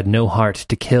mother but had no heart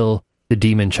to kill the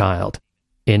demon child.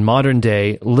 In modern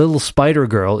day, Little Spider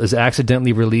Girl is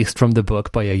accidentally released from the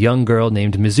book by a young girl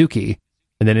named Mizuki,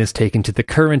 and then is taken to the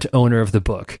current owner of the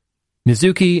book.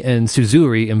 Mizuki and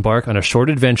Suzuri embark on a short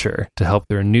adventure to help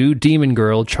their new demon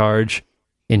girl charge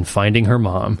in finding her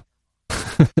mom.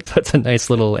 That's a nice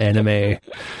little anime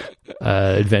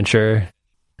adventure.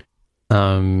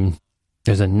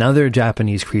 There's another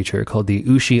Japanese creature called the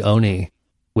Ushi Oni,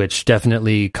 which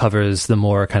definitely covers the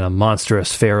more kind of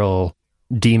monstrous, feral,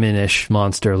 demonish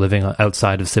monster living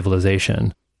outside of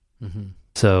civilization. Mm-hmm.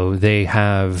 So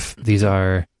these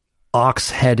are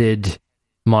ox-headed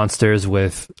monsters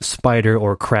with spider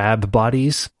or crab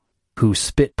bodies who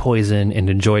spit poison and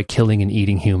enjoy killing and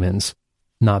eating humans.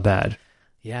 Not bad.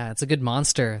 Yeah, it's a good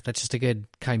monster. That's just a good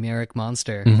chimeric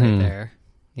monster right there.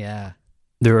 Yeah.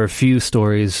 There are a few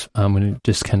stories. I'm going to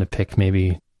just kind of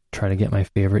try to get my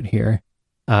favorite here.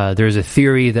 There's a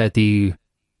theory that the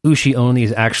Ushi Oni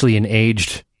is actually an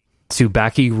aged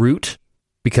Tsubaki root,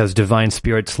 because divine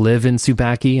spirits live in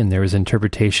Tsubaki, and there is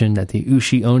interpretation that the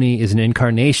Ushi Oni is an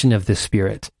incarnation of this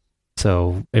spirit.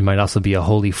 So it might also be a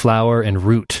holy flower and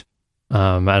root.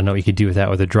 I don't know what you could do with that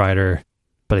with a Drider,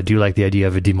 but I do like the idea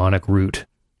of a demonic root.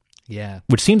 Yeah.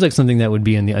 Which seems like something that would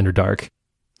be in the Underdark.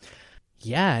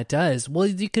 Yeah, it does. Well,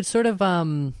 you could sort of,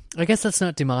 I guess that's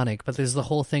not demonic, but there's the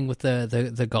whole thing with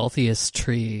the Galthius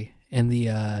tree and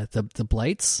the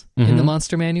blights in the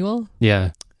monster manual.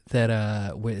 Yeah.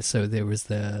 So there was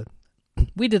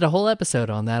we did a whole episode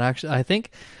on that, actually, I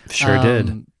think. Sure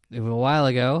did. a while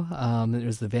ago. There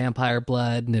was the vampire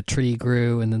blood, and a tree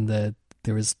grew, and then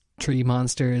there was tree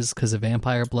monsters because of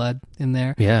vampire blood in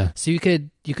there. Yeah. So you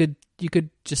could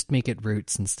just make it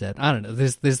roots instead. I don't know.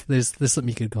 There's something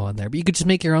you could go on there, but you could just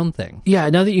make your own thing. Yeah.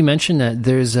 Now that you mention that,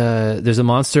 there's a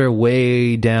monster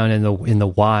way down in the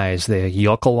Ys, the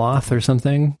Yokoloth or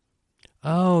something.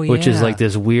 Oh yeah. Which is like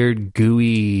this weird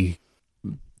gooey.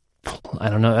 I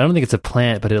don't know. I don't think it's a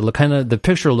plant, but the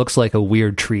picture looks like a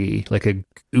weird tree, like a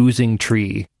oozing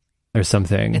tree or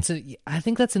something. I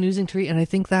think that's an oozing tree, and I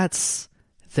think that's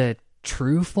the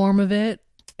true form of it,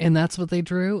 and that's what they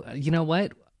drew. You know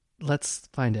what? Let's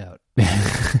find out.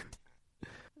 Let's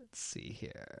see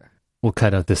here. We'll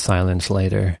cut out the silence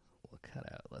later.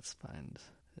 Let's find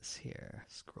this here.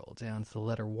 Scroll down to the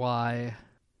letter Y.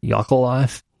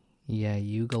 Yokoloth? Yeah,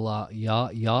 Yugoloths.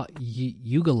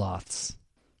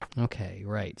 Okay,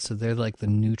 right. So they're like the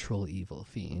neutral evil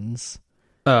fiends.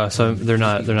 Oh, so they're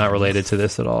not related to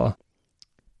this at all.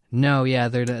 No, yeah,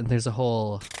 there's a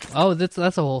whole. Oh, that's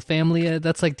a whole family.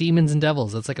 That's like demons and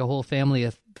devils. That's like a whole family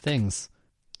of things.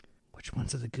 Which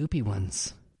ones are the goopy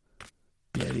ones?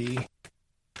 Yeti.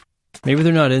 Maybe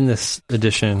they're not in this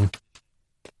edition.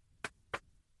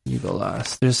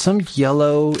 Yugoloths. There's some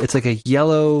yellow. It's like a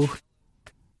yellow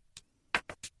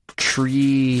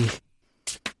tree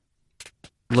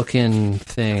looking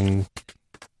thing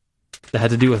that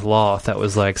had to do with Loth. That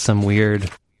was like some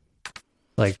weird,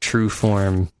 like true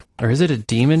form. Or is it a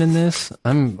demon in this?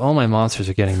 All my monsters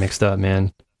are getting mixed up,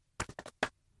 man.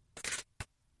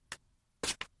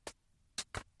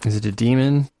 Is it a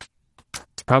demon?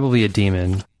 It's probably a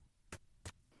demon.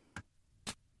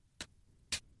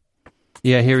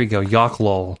 Yeah, here we go.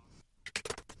 Yoklol.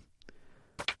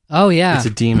 Oh yeah, it's a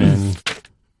demon.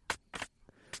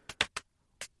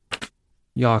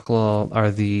 Yoklol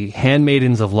are the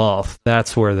handmaidens of Loth.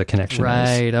 That's where the connection is.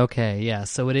 Right, okay, yeah.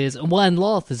 So it is. Well, and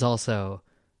Loth is also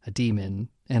a demon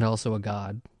and also a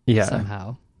god. Yeah.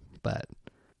 Somehow. But.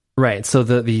 Right, so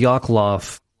the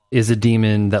Yokloth is a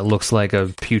demon that looks like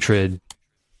a putrid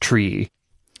tree.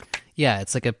 Yeah,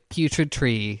 it's like a putrid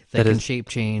tree that can shape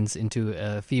change into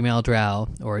a female drow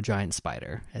or a giant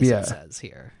spider, as it says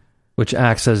here. Which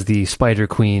acts as the Spider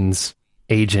Queen's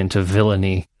agent of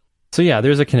villainy. So yeah,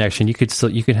 there's a connection. You could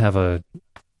have a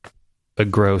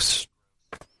gross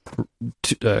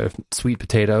sweet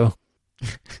potato.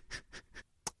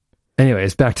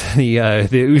 Anyways, back to the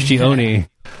Ushi Oni.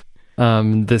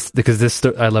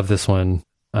 I love this one.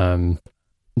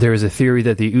 There is a theory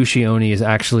that the Ushi Oni is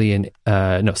actually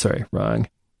wrong.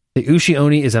 The Ushi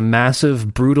Oni is a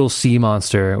massive, brutal sea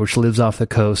monster which lives off the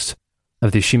coast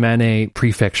of the Shimane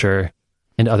Prefecture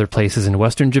and other places in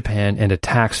western Japan and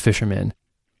attacks fishermen.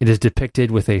 It is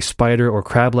depicted with a spider or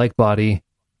crab-like body.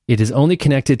 It is only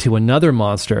connected to another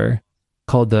monster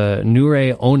called the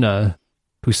Nure Onna,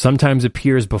 who sometimes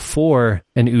appears before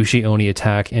an Ushi Oni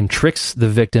attack and tricks the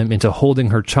victim into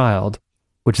holding her child,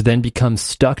 which then becomes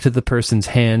stuck to the person's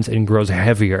hands and grows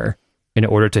heavier in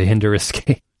order to hinder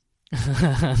escape.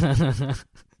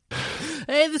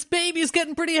 Hey, this baby is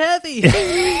getting pretty heavy.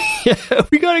 Yeah,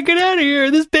 we gotta get out of here.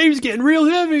 This baby's getting real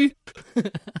heavy.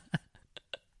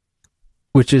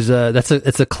 Which is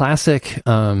it's a classic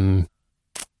Briar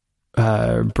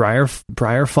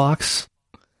Fox.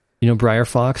 You know Briar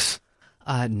Fox?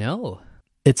 No.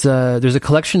 It's there's a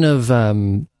collection of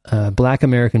Black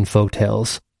American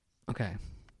folktales. Okay.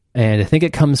 And I think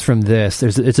it comes from this.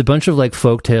 It's a bunch of like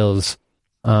folktales,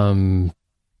 and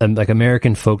like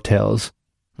American folktales.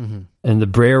 Mm-hmm. And the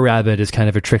Brer Rabbit is kind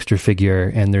of a trickster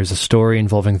figure, and there's a story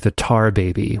involving the Tar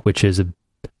Baby, which is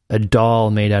a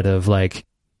doll made out of like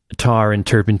tar and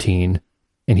turpentine,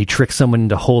 and he tricks someone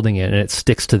into holding it, and it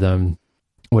sticks to them.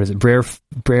 What is it? Brer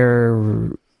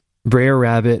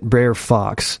Rabbit, Brer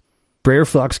Fox. Brer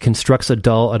Fox constructs a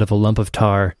doll out of a lump of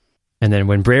tar, and then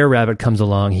when Brer Rabbit comes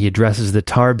along, he addresses the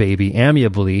Tar Baby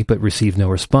amiably, but receives no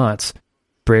response.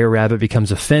 Brer Rabbit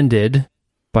becomes offended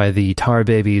by the Tar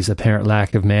Baby's apparent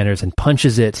lack of manners and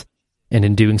punches it, and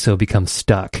in doing so becomes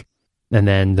stuck. And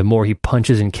then the more he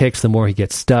punches and kicks, the more he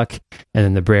gets stuck, and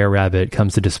then the Brer Rabbit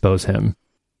comes to dispose him.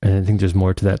 And I think there's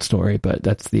more to that story, but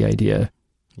that's the idea.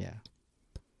 Yeah.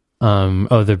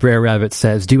 The Brer Rabbit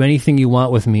says, "Do anything you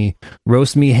want with me.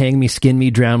 Roast me, hang me, skin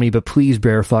me, drown me, but please,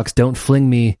 Brer Fox, don't fling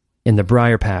me in the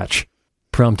briar patch,"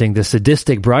 prompting the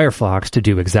sadistic Briar Fox to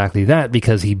do exactly that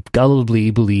because he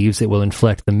gullibly believes it will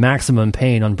inflict the maximum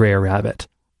pain on Brer Rabbit.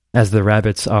 As the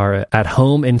rabbits are at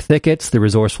home in thickets, the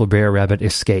resourceful Brer Rabbit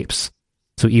escapes.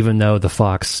 So even though the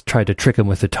fox tried to trick him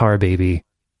with the Tar Baby,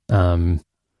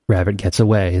 Rabbit gets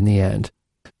away in the end.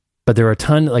 But there are a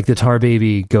ton, like the Tar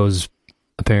Baby goes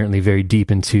apparently very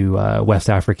deep into West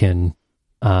African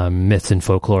myths and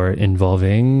folklore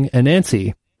involving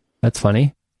Anansi. That's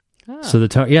funny. Ah. So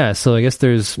so I guess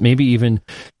there's maybe even,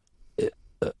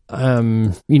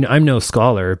 I'm no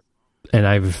scholar, and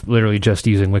I've literally just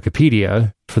using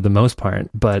Wikipedia for the most part,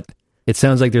 but it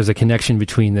sounds like there's a connection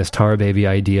between this Tar Baby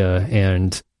idea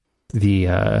and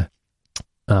the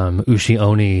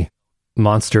Ushi-Oni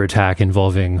monster attack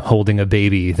involving holding a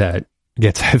baby that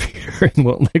gets heavier and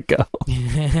won't let go.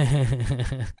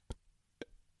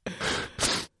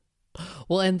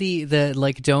 Well, and the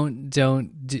like don't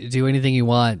do anything you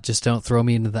want, just don't throw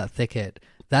me into that thicket.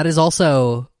 That is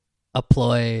also a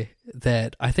ploy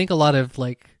that I think a lot of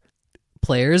like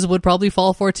players would probably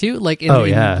fall for too. Like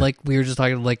like we were just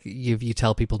talking, like if you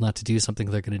tell people not to do something,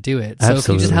 they're going to do it. So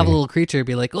Absolutely. If you just have a little creature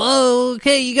be like, "Oh,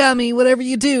 okay, you got me. Whatever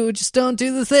you do, just don't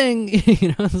do the thing."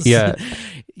 Yeah.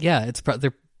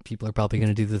 People are probably going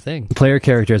to do the thing. Player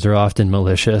characters are often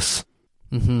malicious.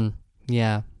 Mm-hmm.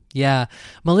 Yeah.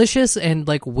 Malicious and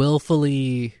like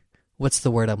willfully, what's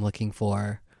the word I'm looking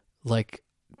for? Like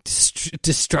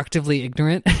destructively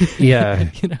ignorant. Yeah.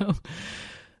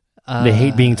 They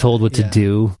hate being told what to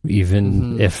do,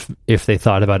 even mm-hmm. if they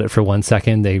thought about it for 1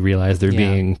 second, they realize they're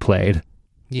being played.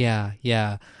 Yeah.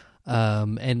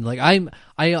 And like and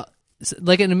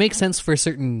it makes sense for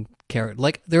certain characters.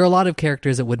 Like there are a lot of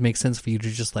characters that would make sense for you to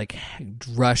just like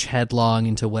rush headlong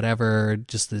into whatever,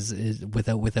 just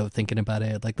without thinking about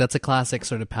it. Like that's a classic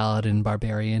sort of paladin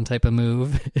barbarian type of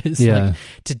move. Like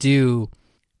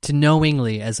to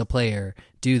knowingly as a player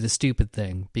do the stupid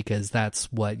thing because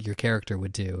that's what your character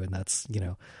would do, and that's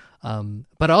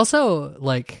but also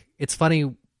like it's funny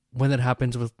when that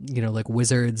happens with like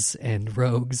wizards and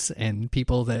rogues and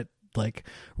people that like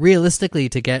realistically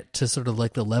to get to sort of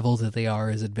like the level that they are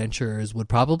as adventurers would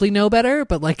probably know better,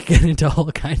 but like get into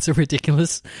all kinds of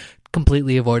ridiculous,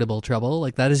 completely avoidable trouble.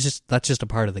 Like that's just a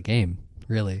part of the game,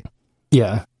 really.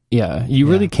 Yeah. You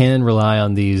really can rely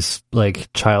on these like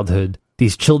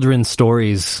these children's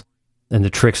stories and the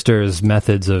trickster's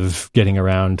methods of getting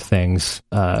around things.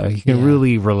 You can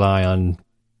really rely on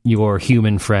your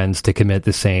human friends to commit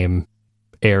the same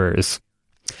errors.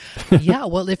 Yeah,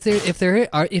 well, if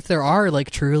there are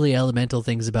like truly elemental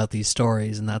things about these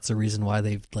stories, and that's the reason why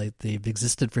they've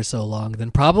existed for so long,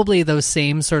 then probably those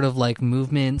same sort of like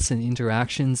movements and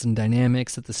interactions and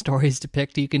dynamics that the stories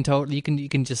depict, you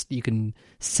can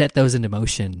set those into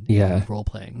motion in role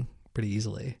playing pretty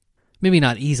easily. Maybe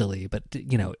not easily, but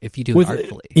if you do it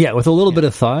artfully. Yeah, with a little bit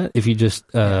of thought, if you just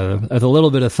with a little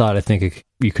bit of thought, I think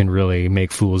you can really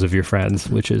make fools of your friends,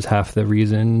 which is half the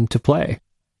reason to play.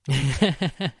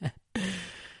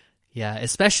 Yeah,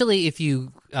 especially if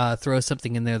you throw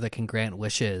something in there that can grant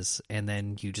wishes, and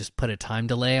then you just put a time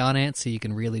delay on it, so you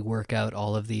can really work out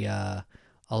all of the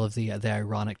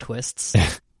ironic twists.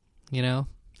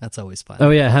 That's always fun. Oh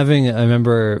yeah, I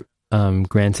remember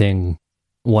granting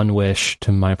one wish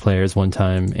to my players one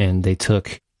time, and they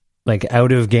took like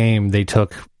out of game. They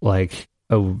took like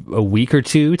a week or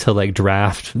two to like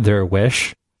draft their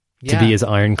wish to be as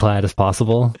ironclad as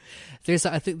possible.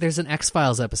 I think there's an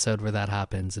X-Files episode where that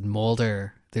happens, and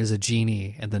Mulder, there's a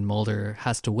genie, and then Mulder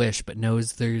has to wish, but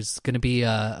knows there's going to be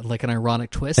like an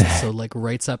ironic twist, so like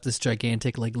writes up this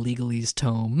gigantic like legalese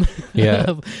tome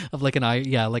of like an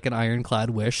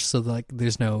ironclad wish, so like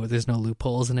there's no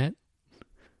loopholes in it.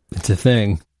 It's a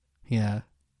thing. Yeah.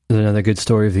 There's another good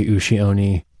story of the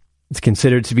Ushi-Oni. It's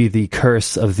considered to be the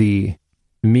curse of the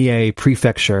Mie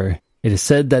Prefecture. It is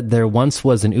said that there once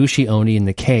was an Ushi-Oni in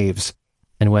the caves,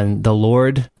 and when the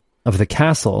lord of the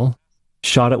castle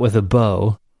shot it with a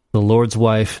bow, the lord's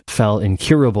wife fell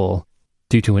incurable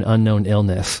due to an unknown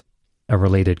illness, a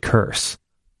related curse.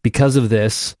 Because of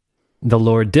this, the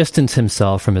lord distanced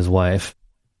himself from his wife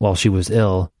while she was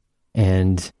ill,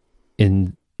 and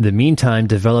in the meantime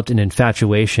developed an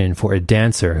infatuation for a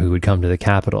dancer who would come to the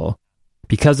capital.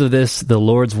 Because of this, the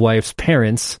lord's wife's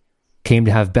parents came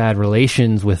to have bad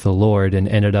relations with the lord and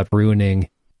ended up ruining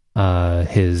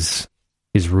his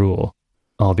rule,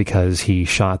 all because he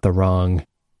shot the wrong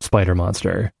spider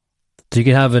monster. So you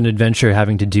can have an adventure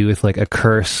having to do with like a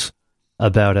curse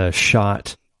about an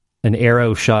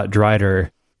arrow shot Drider,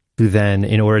 who then,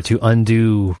 in order to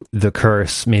undo the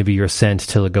curse, maybe you're sent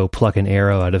to go pluck an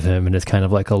arrow out of him, and it's kind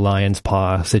of like a lion's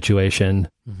paw situation.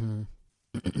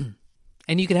 Mm-hmm.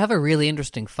 And you could have a really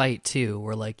interesting fight too,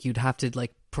 where like you'd have to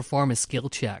like perform a skill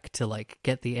check to like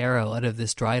get the arrow out of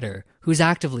this Drider who's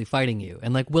actively fighting you,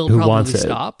 and like will probably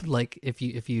stop like if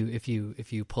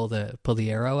you pull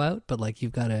the arrow out, but like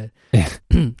you've got to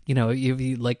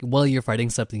you like while you're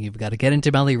fighting something, you've got to get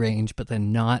into melee range, but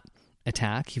then not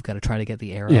attack. You've got to try to get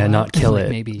the arrow out. Not kill it.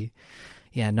 Maybe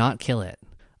not kill it.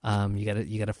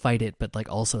 You gotta fight it, but like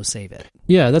also save it.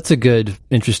 Yeah, that's a good,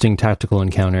 interesting tactical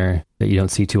encounter that you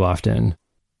don't see too often.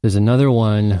 There's another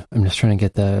one. I'm just trying to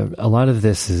get a lot of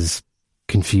this is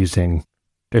confusing.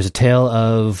 There's a tale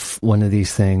of one of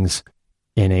these things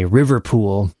in a river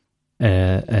pool,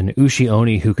 an Ushi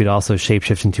Oni who could also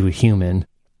shapeshift into a human.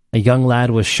 A young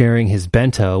lad was sharing his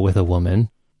bento with a woman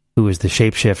who was the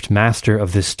shapeshift master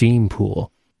of the steam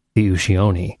pool, the Ushi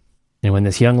Oni. And when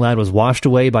this young lad was washed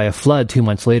away by a flood 2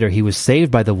 months later, he was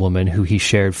saved by the woman who he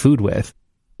shared food with,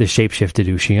 the shapeshifted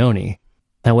Ushi Oni.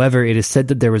 However, it is said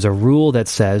that there is a rule that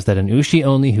says that an Ushi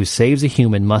Oni who saves a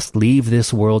human must leave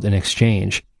this world in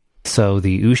exchange. So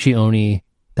the Ushi Oni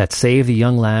that saved the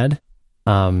young lad,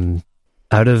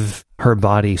 out of her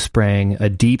body sprang a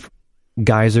deep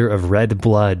geyser of red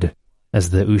blood as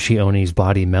the Ushi Oni's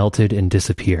body melted and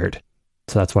disappeared.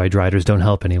 So that's why Driders don't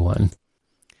help anyone.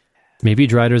 Maybe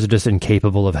Driders are just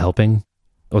incapable of helping,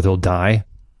 or they'll die.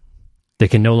 They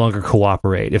can no longer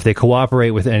cooperate. If they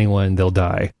cooperate with anyone, they'll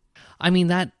die. I mean,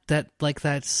 that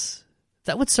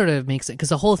would sort of make sense, because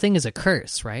the whole thing is a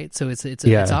curse, right? So it's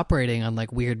operating on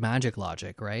like weird magic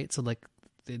logic, right? So like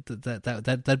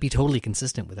that'd be totally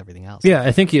consistent with everything else. Yeah,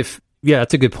 I think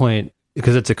that's a good point,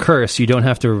 because it's a curse. You don't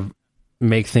have to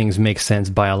make things make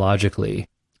sense biologically.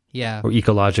 Yeah. Or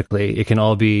ecologically. It can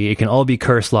all be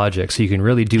curse logic, so you can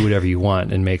really do whatever you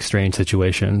want and make strange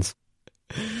situations.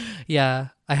 Yeah.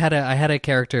 I had a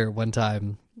character one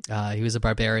time. He was a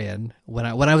barbarian when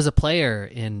I was a player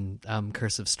in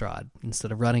Curse of Strahd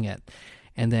instead of running it.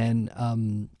 And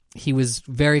then he was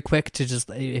very quick to just,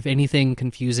 if anything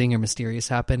confusing or mysterious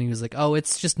happened, he was like, oh,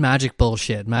 it's just magic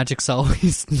bullshit. Magic's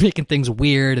always making things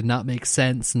weird and not make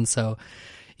sense. And so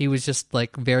he was just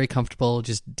like very comfortable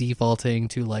just defaulting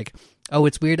to like, oh,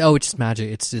 it's weird. Oh, it's just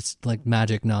magic. It's just like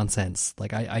magic nonsense.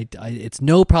 Like I it's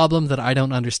no problem that I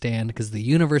don't understand, because the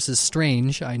universe is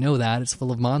strange. I know that it's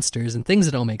full of monsters and things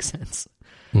that don't make sense.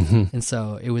 Mm-hmm. And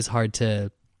so it was hard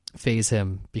to phase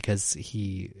him, because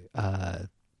he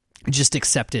just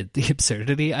accepted the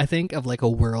absurdity, I think, of like a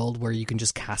world where you can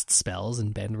just cast spells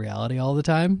and bend reality all the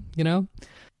time, you know?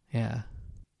 Yeah.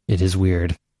 It is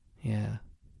weird. Yeah.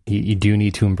 You do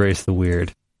need to embrace the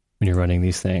weird when you're running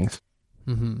these things.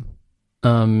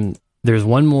 Mm-hmm. There's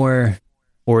one more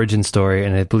origin story,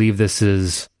 and I believe this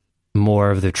is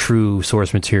more of the true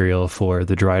source material for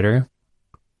the Drider.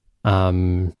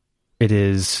 It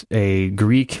is a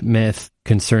Greek myth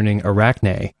concerning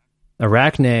Arachne.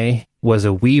 Arachne was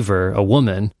a weaver, a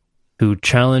woman, who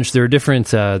challenged... There are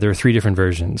 3 different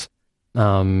versions.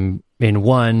 In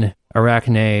one,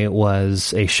 Arachne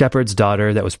was a shepherd's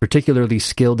daughter that was particularly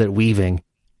skilled at weaving.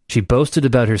 She boasted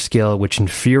about her skill, which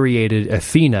infuriated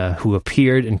Athena, who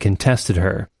appeared and contested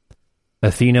her.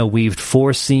 Athena weaved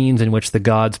 4 scenes in which the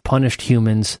gods punished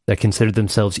humans that considered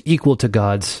themselves equal to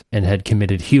gods and had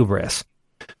committed hubris.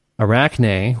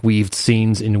 Arachne weaved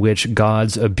scenes in which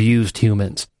gods abused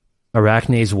humans.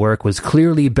 Arachne's work was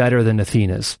clearly better than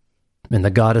Athena's, and the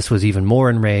goddess was even more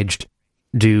enraged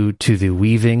due to the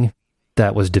weaving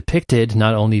that was depicted,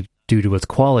 not only due to its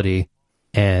quality,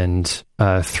 and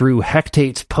threw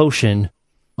Hecate's potion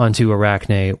onto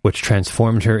Arachne, which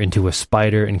transformed her into a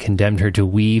spider and condemned her to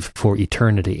weave for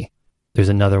eternity. There's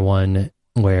another one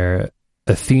where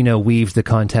Athena weaved the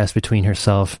contest between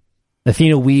herself.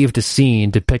 Athena weaved a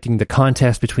scene depicting the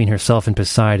contest between herself and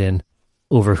Poseidon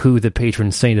over who the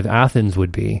patron saint of Athens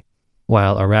would be,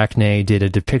 while Arachne did a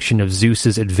depiction of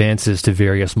Zeus's advances to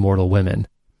various mortal women.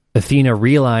 Athena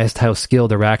realized how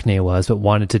skilled Arachne was, but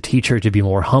wanted to teach her to be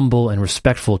more humble and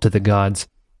respectful to the gods,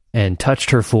 and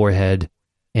touched her forehead,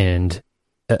 and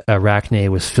Arachne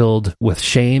was filled with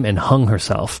shame and hung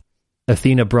herself.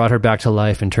 Athena brought her back to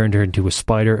life and turned her into a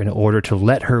spider in order to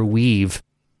let her weave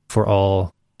for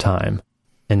all time.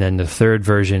 And then the third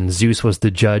version, Zeus was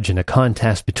the judge in a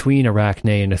contest between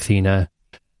Arachne and Athena,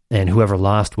 and whoever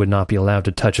lost would not be allowed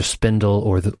to touch a spindle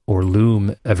or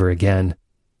loom ever again.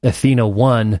 Athena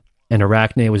won, and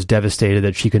Arachne was devastated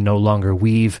that she could no longer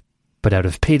weave, but out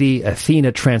of pity,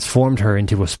 Athena transformed her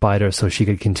into a spider so she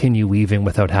could continue weaving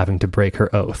without having to break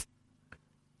her oath.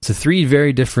 So 3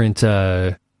 very different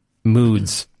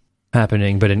moods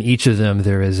happening, but in each of them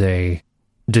there is a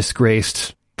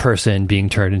disgraced person being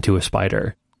turned into a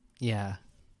spider. Yeah.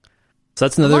 So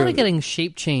that's another... A lot of getting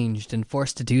shape changed and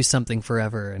forced to do something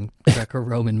forever in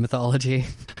Greco-Roman mythology.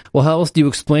 Well, how else do you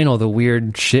explain all the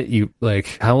weird shit you...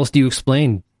 Like, how else do you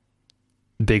explain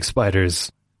big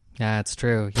spiders? Yeah, it's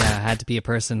true. Yeah, it had to be a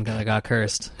person that got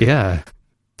cursed. Yeah.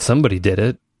 Somebody did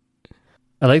it.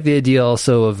 I like the idea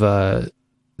also of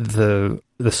the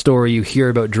story you hear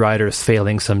about Driders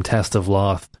failing some test of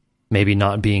Loth maybe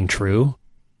not being true,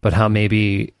 but how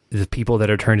maybe the people that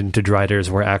are turned into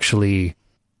Driders were actually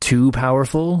too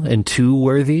powerful and too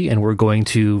worthy, and were going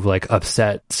to like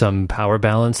upset some power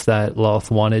balance that Lolth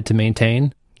wanted to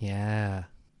maintain. Yeah.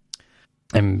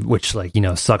 And which, like, you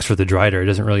know, sucks for the Drider. It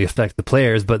doesn't really affect the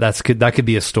players, but that could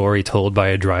be a story told by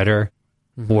a Drider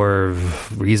for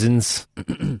reasons.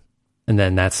 And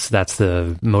then that's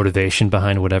the motivation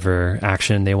behind whatever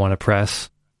action they want to press.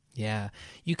 Yeah.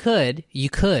 You could,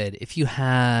 if you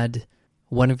had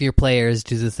one of your players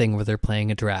do the thing where they're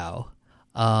playing a drow,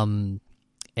 and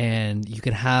you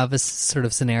could have a sort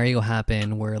of scenario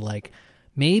happen where, like,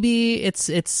 maybe it's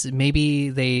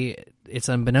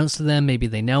unbeknownst to them, maybe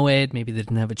they know it, maybe they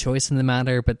didn't have a choice in the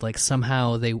matter, but like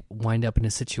somehow they wind up in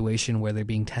a situation where they're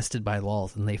being tested by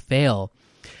Lolth and they fail.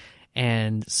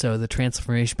 And so the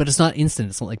transformation, but it's not instant.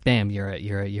 It's not like, bam, you're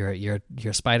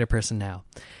a spider person now.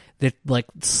 They're like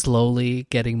slowly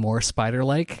getting more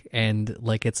spider-like, and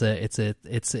like it's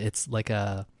like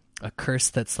a curse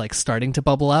that's like starting to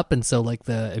bubble up. And so like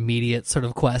the immediate sort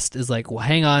of quest is like, well,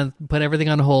 hang on, put everything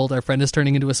on hold. Our friend is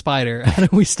turning into a spider. How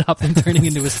do we stop them turning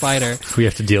into a spider? We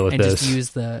have to deal with and this.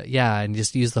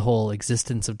 Just use the whole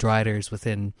existence of Driders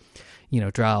within, you know,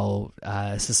 Drow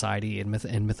society and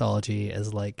mythology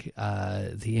as like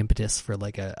the impetus for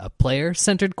like a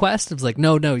player-centered quest. It's like,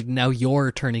 no, now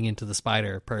you're turning into the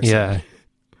spider person. Yeah.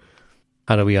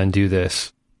 How do we undo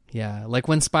this? Yeah, like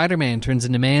when Spider-Man turns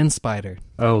into Man-Spider.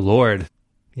 Oh, Lord.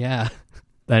 Yeah.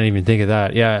 I didn't even think of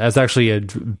that. Yeah, that's actually a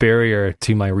barrier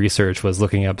to my research, was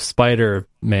looking up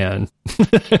Spider-Man.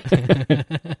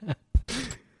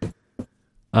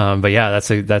 But yeah,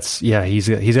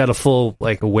 he's got a full,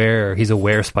 like, he's a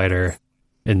were-spider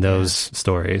in those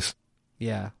stories.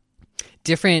 Yeah.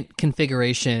 Different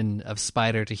configuration of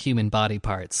spider to human body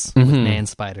parts with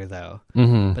Man-Spider, though.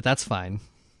 Mm-hmm. But that's fine.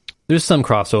 There's some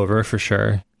crossover, for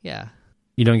sure. Yeah.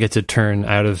 You don't get to turn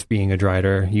out of being a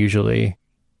Drider, usually.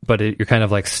 But you're kind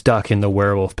of, like, stuck in the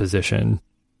werewolf position.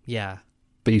 Yeah.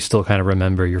 But you still kind of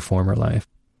remember your former life.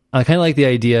 I kind of like the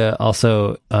idea,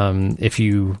 also, if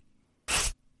you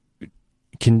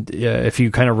kind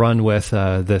of run with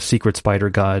the secret spider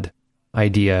god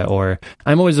idea, or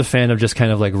I'm always a fan of just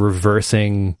kind of like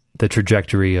reversing the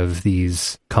trajectory of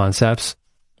these concepts.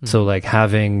 So like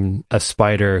having a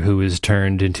spider who is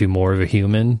turned into more of a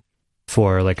human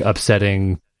for like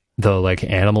upsetting the like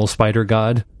animal spider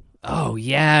god. Oh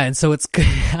yeah, and so it's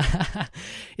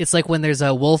it's like when there's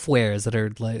wolf wares that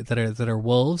are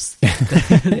wolves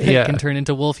that can turn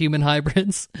into wolf human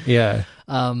hybrids. Yeah.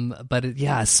 But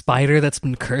a spider that's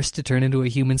been cursed to turn into a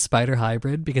human spider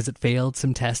hybrid because it failed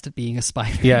some test at being a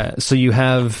spider. Yeah. So you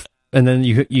have, and then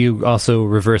you also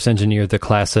reverse engineer the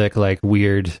classic like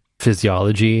weird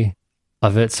physiology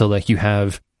of it. So like you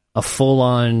have a full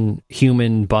on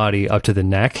human body up to the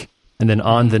neck. And then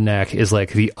on the neck is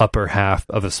like the upper half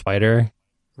of a spider.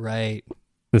 Right.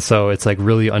 And so it's like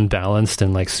really unbalanced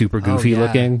and like super goofy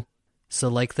looking. So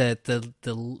like the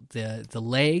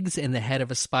legs and the head of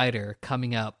a spider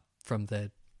coming up from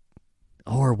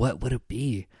or what would it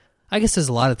be? I guess there's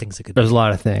a lot of things it could be. There's a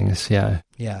lot of things, yeah.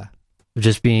 Yeah.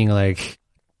 Just being like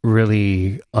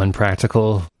really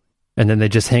unpractical. And then they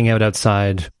just hang out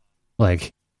outside,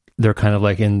 like they're kind of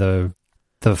like in the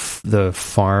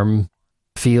farm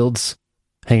fields,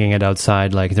 hanging out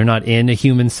outside. Like they're not in a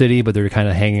human city, but they're kind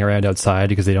of hanging around outside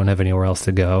because they don't have anywhere else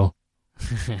to go.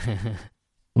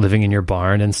 Living in your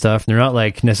barn and stuff. And they're not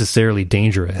like necessarily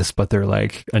dangerous, but they're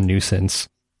like a nuisance.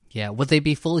 Yeah. Would they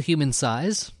be full human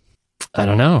size? I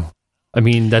don't know. I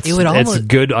mean, it's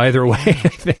good either way, I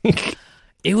think.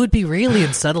 It would be really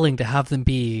unsettling to have them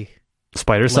be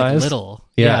spider size, little.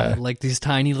 Yeah. Like these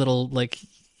tiny little, like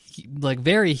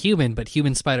very human, but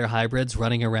human spider hybrids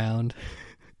running around.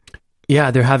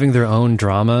 Yeah, they're having their own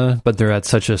drama, but they're at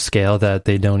such a scale that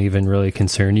they don't even really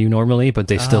concern you normally, but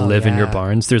they still live in your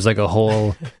barns. There's like a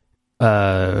whole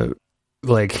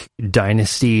like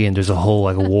dynasty, and there's a whole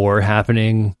like war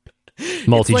happening,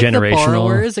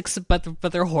 multi-generational. It's like the borrowers,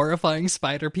 but they're horrifying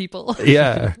spider people.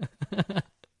 Yeah.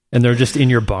 And they're just in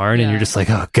your barn, and you're just like,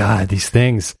 oh god, these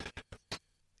things.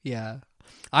 Yeah.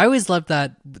 I always loved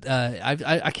that.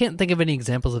 I can't think of any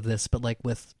examples of this, but like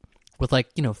with like,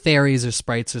 you know, fairies or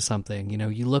sprites or something, you know,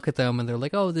 you look at them and they're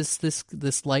like, oh,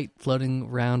 this light floating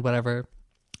around, whatever,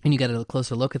 and you get a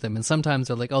closer look at them, and sometimes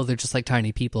they're like, oh, they're just like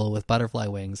tiny people with butterfly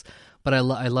wings. But I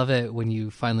love it when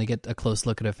you finally get a close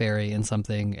look at a fairy and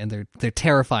something, and they're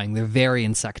terrifying. They're very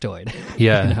insectoid.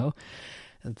 Yeah, you know,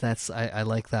 I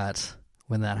like that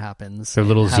when that happens. They're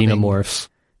little xenomorphs.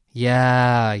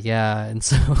 Yeah, and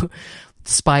so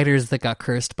spiders that got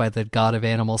cursed by the god of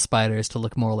animal spiders to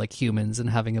look more like humans, and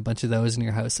having a bunch of those in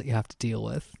your house that you have to deal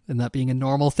with, and that being a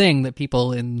normal thing that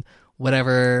people in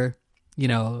whatever,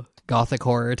 gothic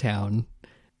horror town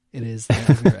it is that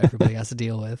everybody has to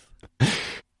deal with.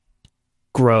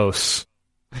 Gross.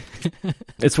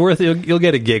 It's worth it. You'll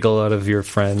get a giggle out of your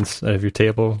friends, out of your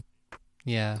table.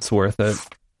 Yeah. It's worth it.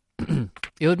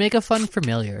 It would make a fun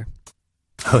familiar.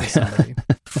 Oh, yeah.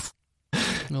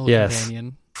 Little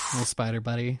companion, little spider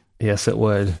buddy. Yes, it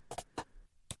would.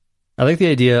 I like the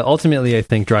idea. Ultimately, I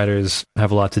think Driders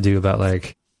have a lot to do about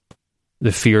like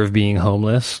the fear of being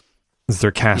homeless.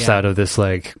 They're cast out of this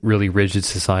like really rigid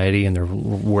society, and they're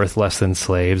worth less than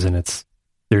slaves, and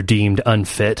they're deemed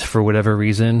unfit for whatever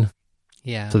reason.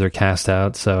 Yeah. So they're cast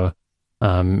out. So,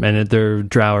 and their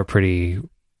drow are pretty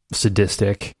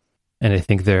sadistic, and I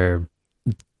think their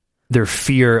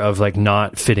fear of like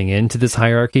not fitting into this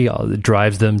hierarchy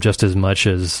drives them just as much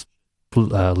as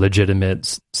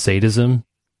legitimate sadism.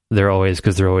 They're always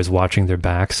watching their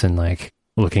backs and like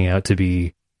looking out to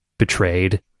be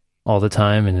betrayed all the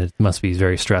time, and it must be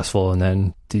very stressful. And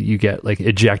then you get like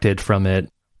ejected from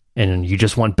it, and you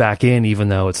just want back in, even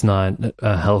though it's not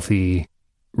a healthy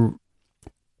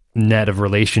net of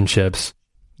relationships.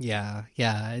 Yeah.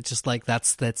 It's just like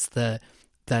that's the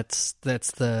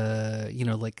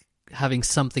like having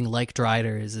something like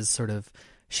Driders is sort of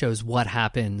shows what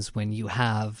happens when you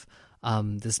have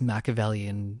this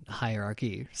Machiavellian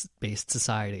hierarchy based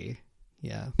society.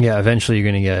 Yeah. Eventually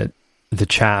you're going to get the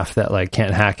chaff that like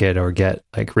can't hack it or get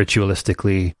like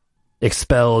ritualistically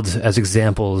expelled as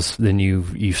examples. Then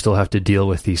you still have to deal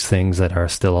with these things that are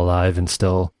still alive and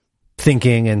still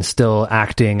thinking and still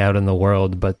acting out in the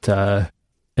world. But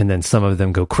and then some of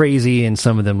them go crazy, and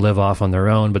some of them live off on their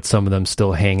own, but some of them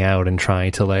still hang out and try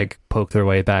to like poke their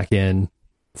way back in.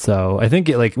 So I think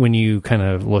when you kind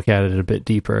of look at it a bit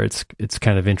deeper, it's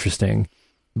kind of interesting,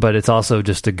 but it's also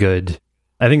just I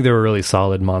think they're a really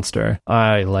solid monster.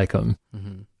 I like them.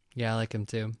 Mm-hmm. Yeah, I like them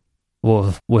too.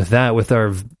 Well, with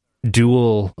our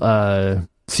dual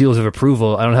seals of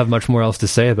approval, I don't have much more else to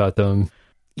say about them.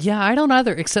 Yeah, I don't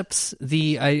either, except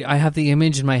I have the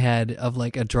image in my head of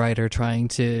like a Drider trying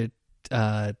to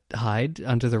hide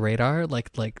under the radar, like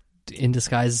in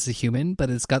disguise as a human, but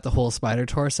it's got the whole spider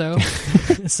torso.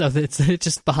 So it's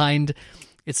just behind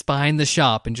the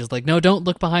shop, and just like, no, don't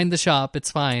look behind the shop,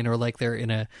 it's fine. Or like they're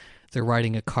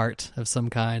riding a cart of some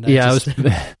kind. I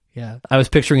was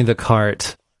picturing the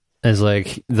cart as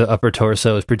like the upper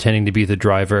torso is pretending to be the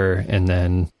driver, and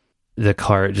then the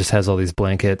cart just has all these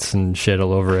blankets and shit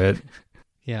all over it.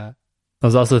 Yeah. I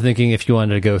was also thinking if you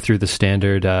wanted to go through the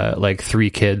standard, like 3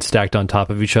 kids stacked on top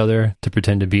of each other to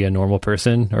pretend to be a normal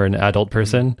person or an adult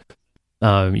person,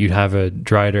 you'd have a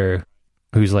Drider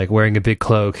who's like wearing a big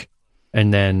cloak,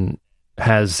 and then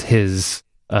has his,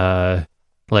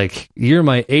 like, you're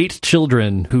my 8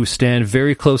 children who stand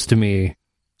very close to me,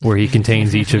 where he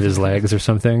contains each of his legs or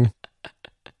something.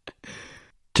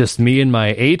 Just me and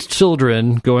my 8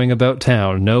 children going about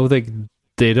town. No, they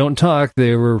don't talk.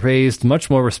 They were raised much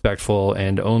more respectful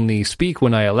and only speak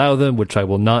when I allow them, which I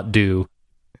will not do.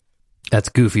 That's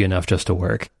goofy enough just to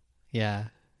work. Yeah.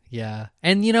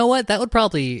 And you know what? That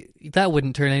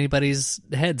wouldn't turn anybody's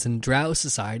heads in Drow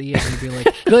society. And you'd be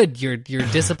like, good, you're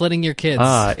disciplining your kids.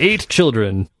 8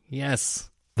 children. Yes.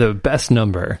 The best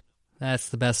number. That's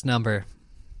the best number.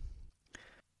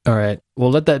 All right.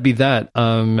 Well, let that be that.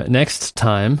 Next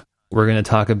time, we're going to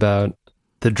talk about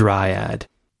the Dryad.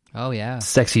 Oh, yeah.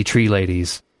 Sexy tree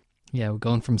ladies. Yeah, we're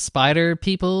going from spider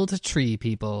people to tree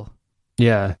people.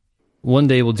 Yeah. One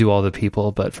day we'll do all the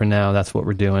people, but for now, that's what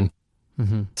we're doing.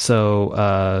 Mm-hmm.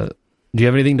 So, do you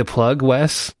have anything to plug,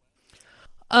 Wes?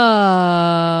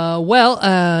 Yeah.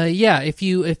 If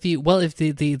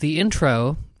the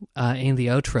intro and the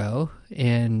outro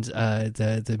and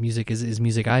the music is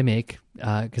music I make,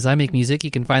 because I make music.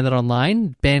 You can find that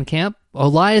online. Bandcamp,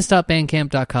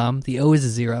 Olias.bandcamp.com. The O is a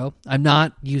 0. I'm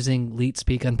not using Leet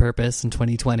Speak on purpose in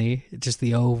 2020. Just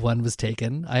the O one was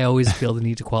taken. I always feel the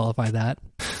need to qualify that.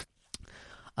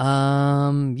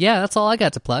 That's all I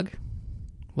got to plug.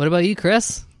 What about you,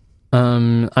 Chris? I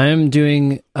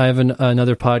have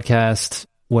another podcast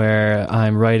where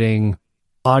I'm writing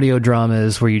audio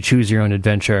dramas where you choose your own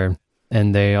adventure,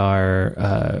 and they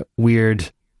are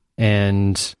weird,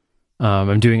 and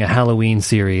I'm doing a Halloween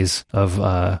series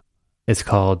of it's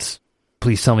called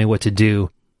Please Tell Me What to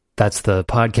Do. That's the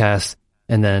podcast,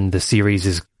 and then the series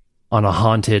is on a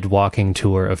haunted walking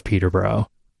tour of Peterborough.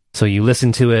 So you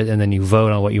listen to it, and then you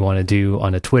vote on what you want to do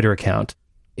on a Twitter account.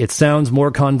 It sounds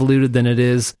more convoluted than it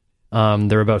is.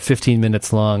 They're about 15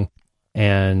 minutes long,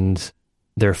 and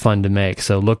they're fun to make.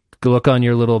 So look on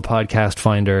your little podcast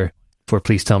finder for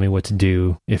Please Tell Me What to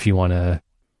Do if you want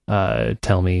to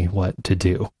tell me what to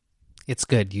do. It's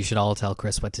good. You should all tell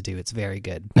Chris what to do. It's very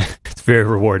good. It's very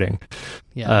rewarding.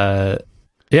 Yeah.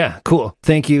 Yeah, cool.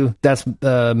 Thank you. That's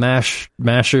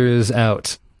Mashers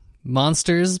out.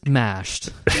 Monsters mashed.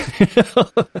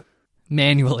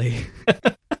 Manually.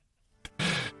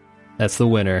 That's the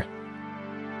winner.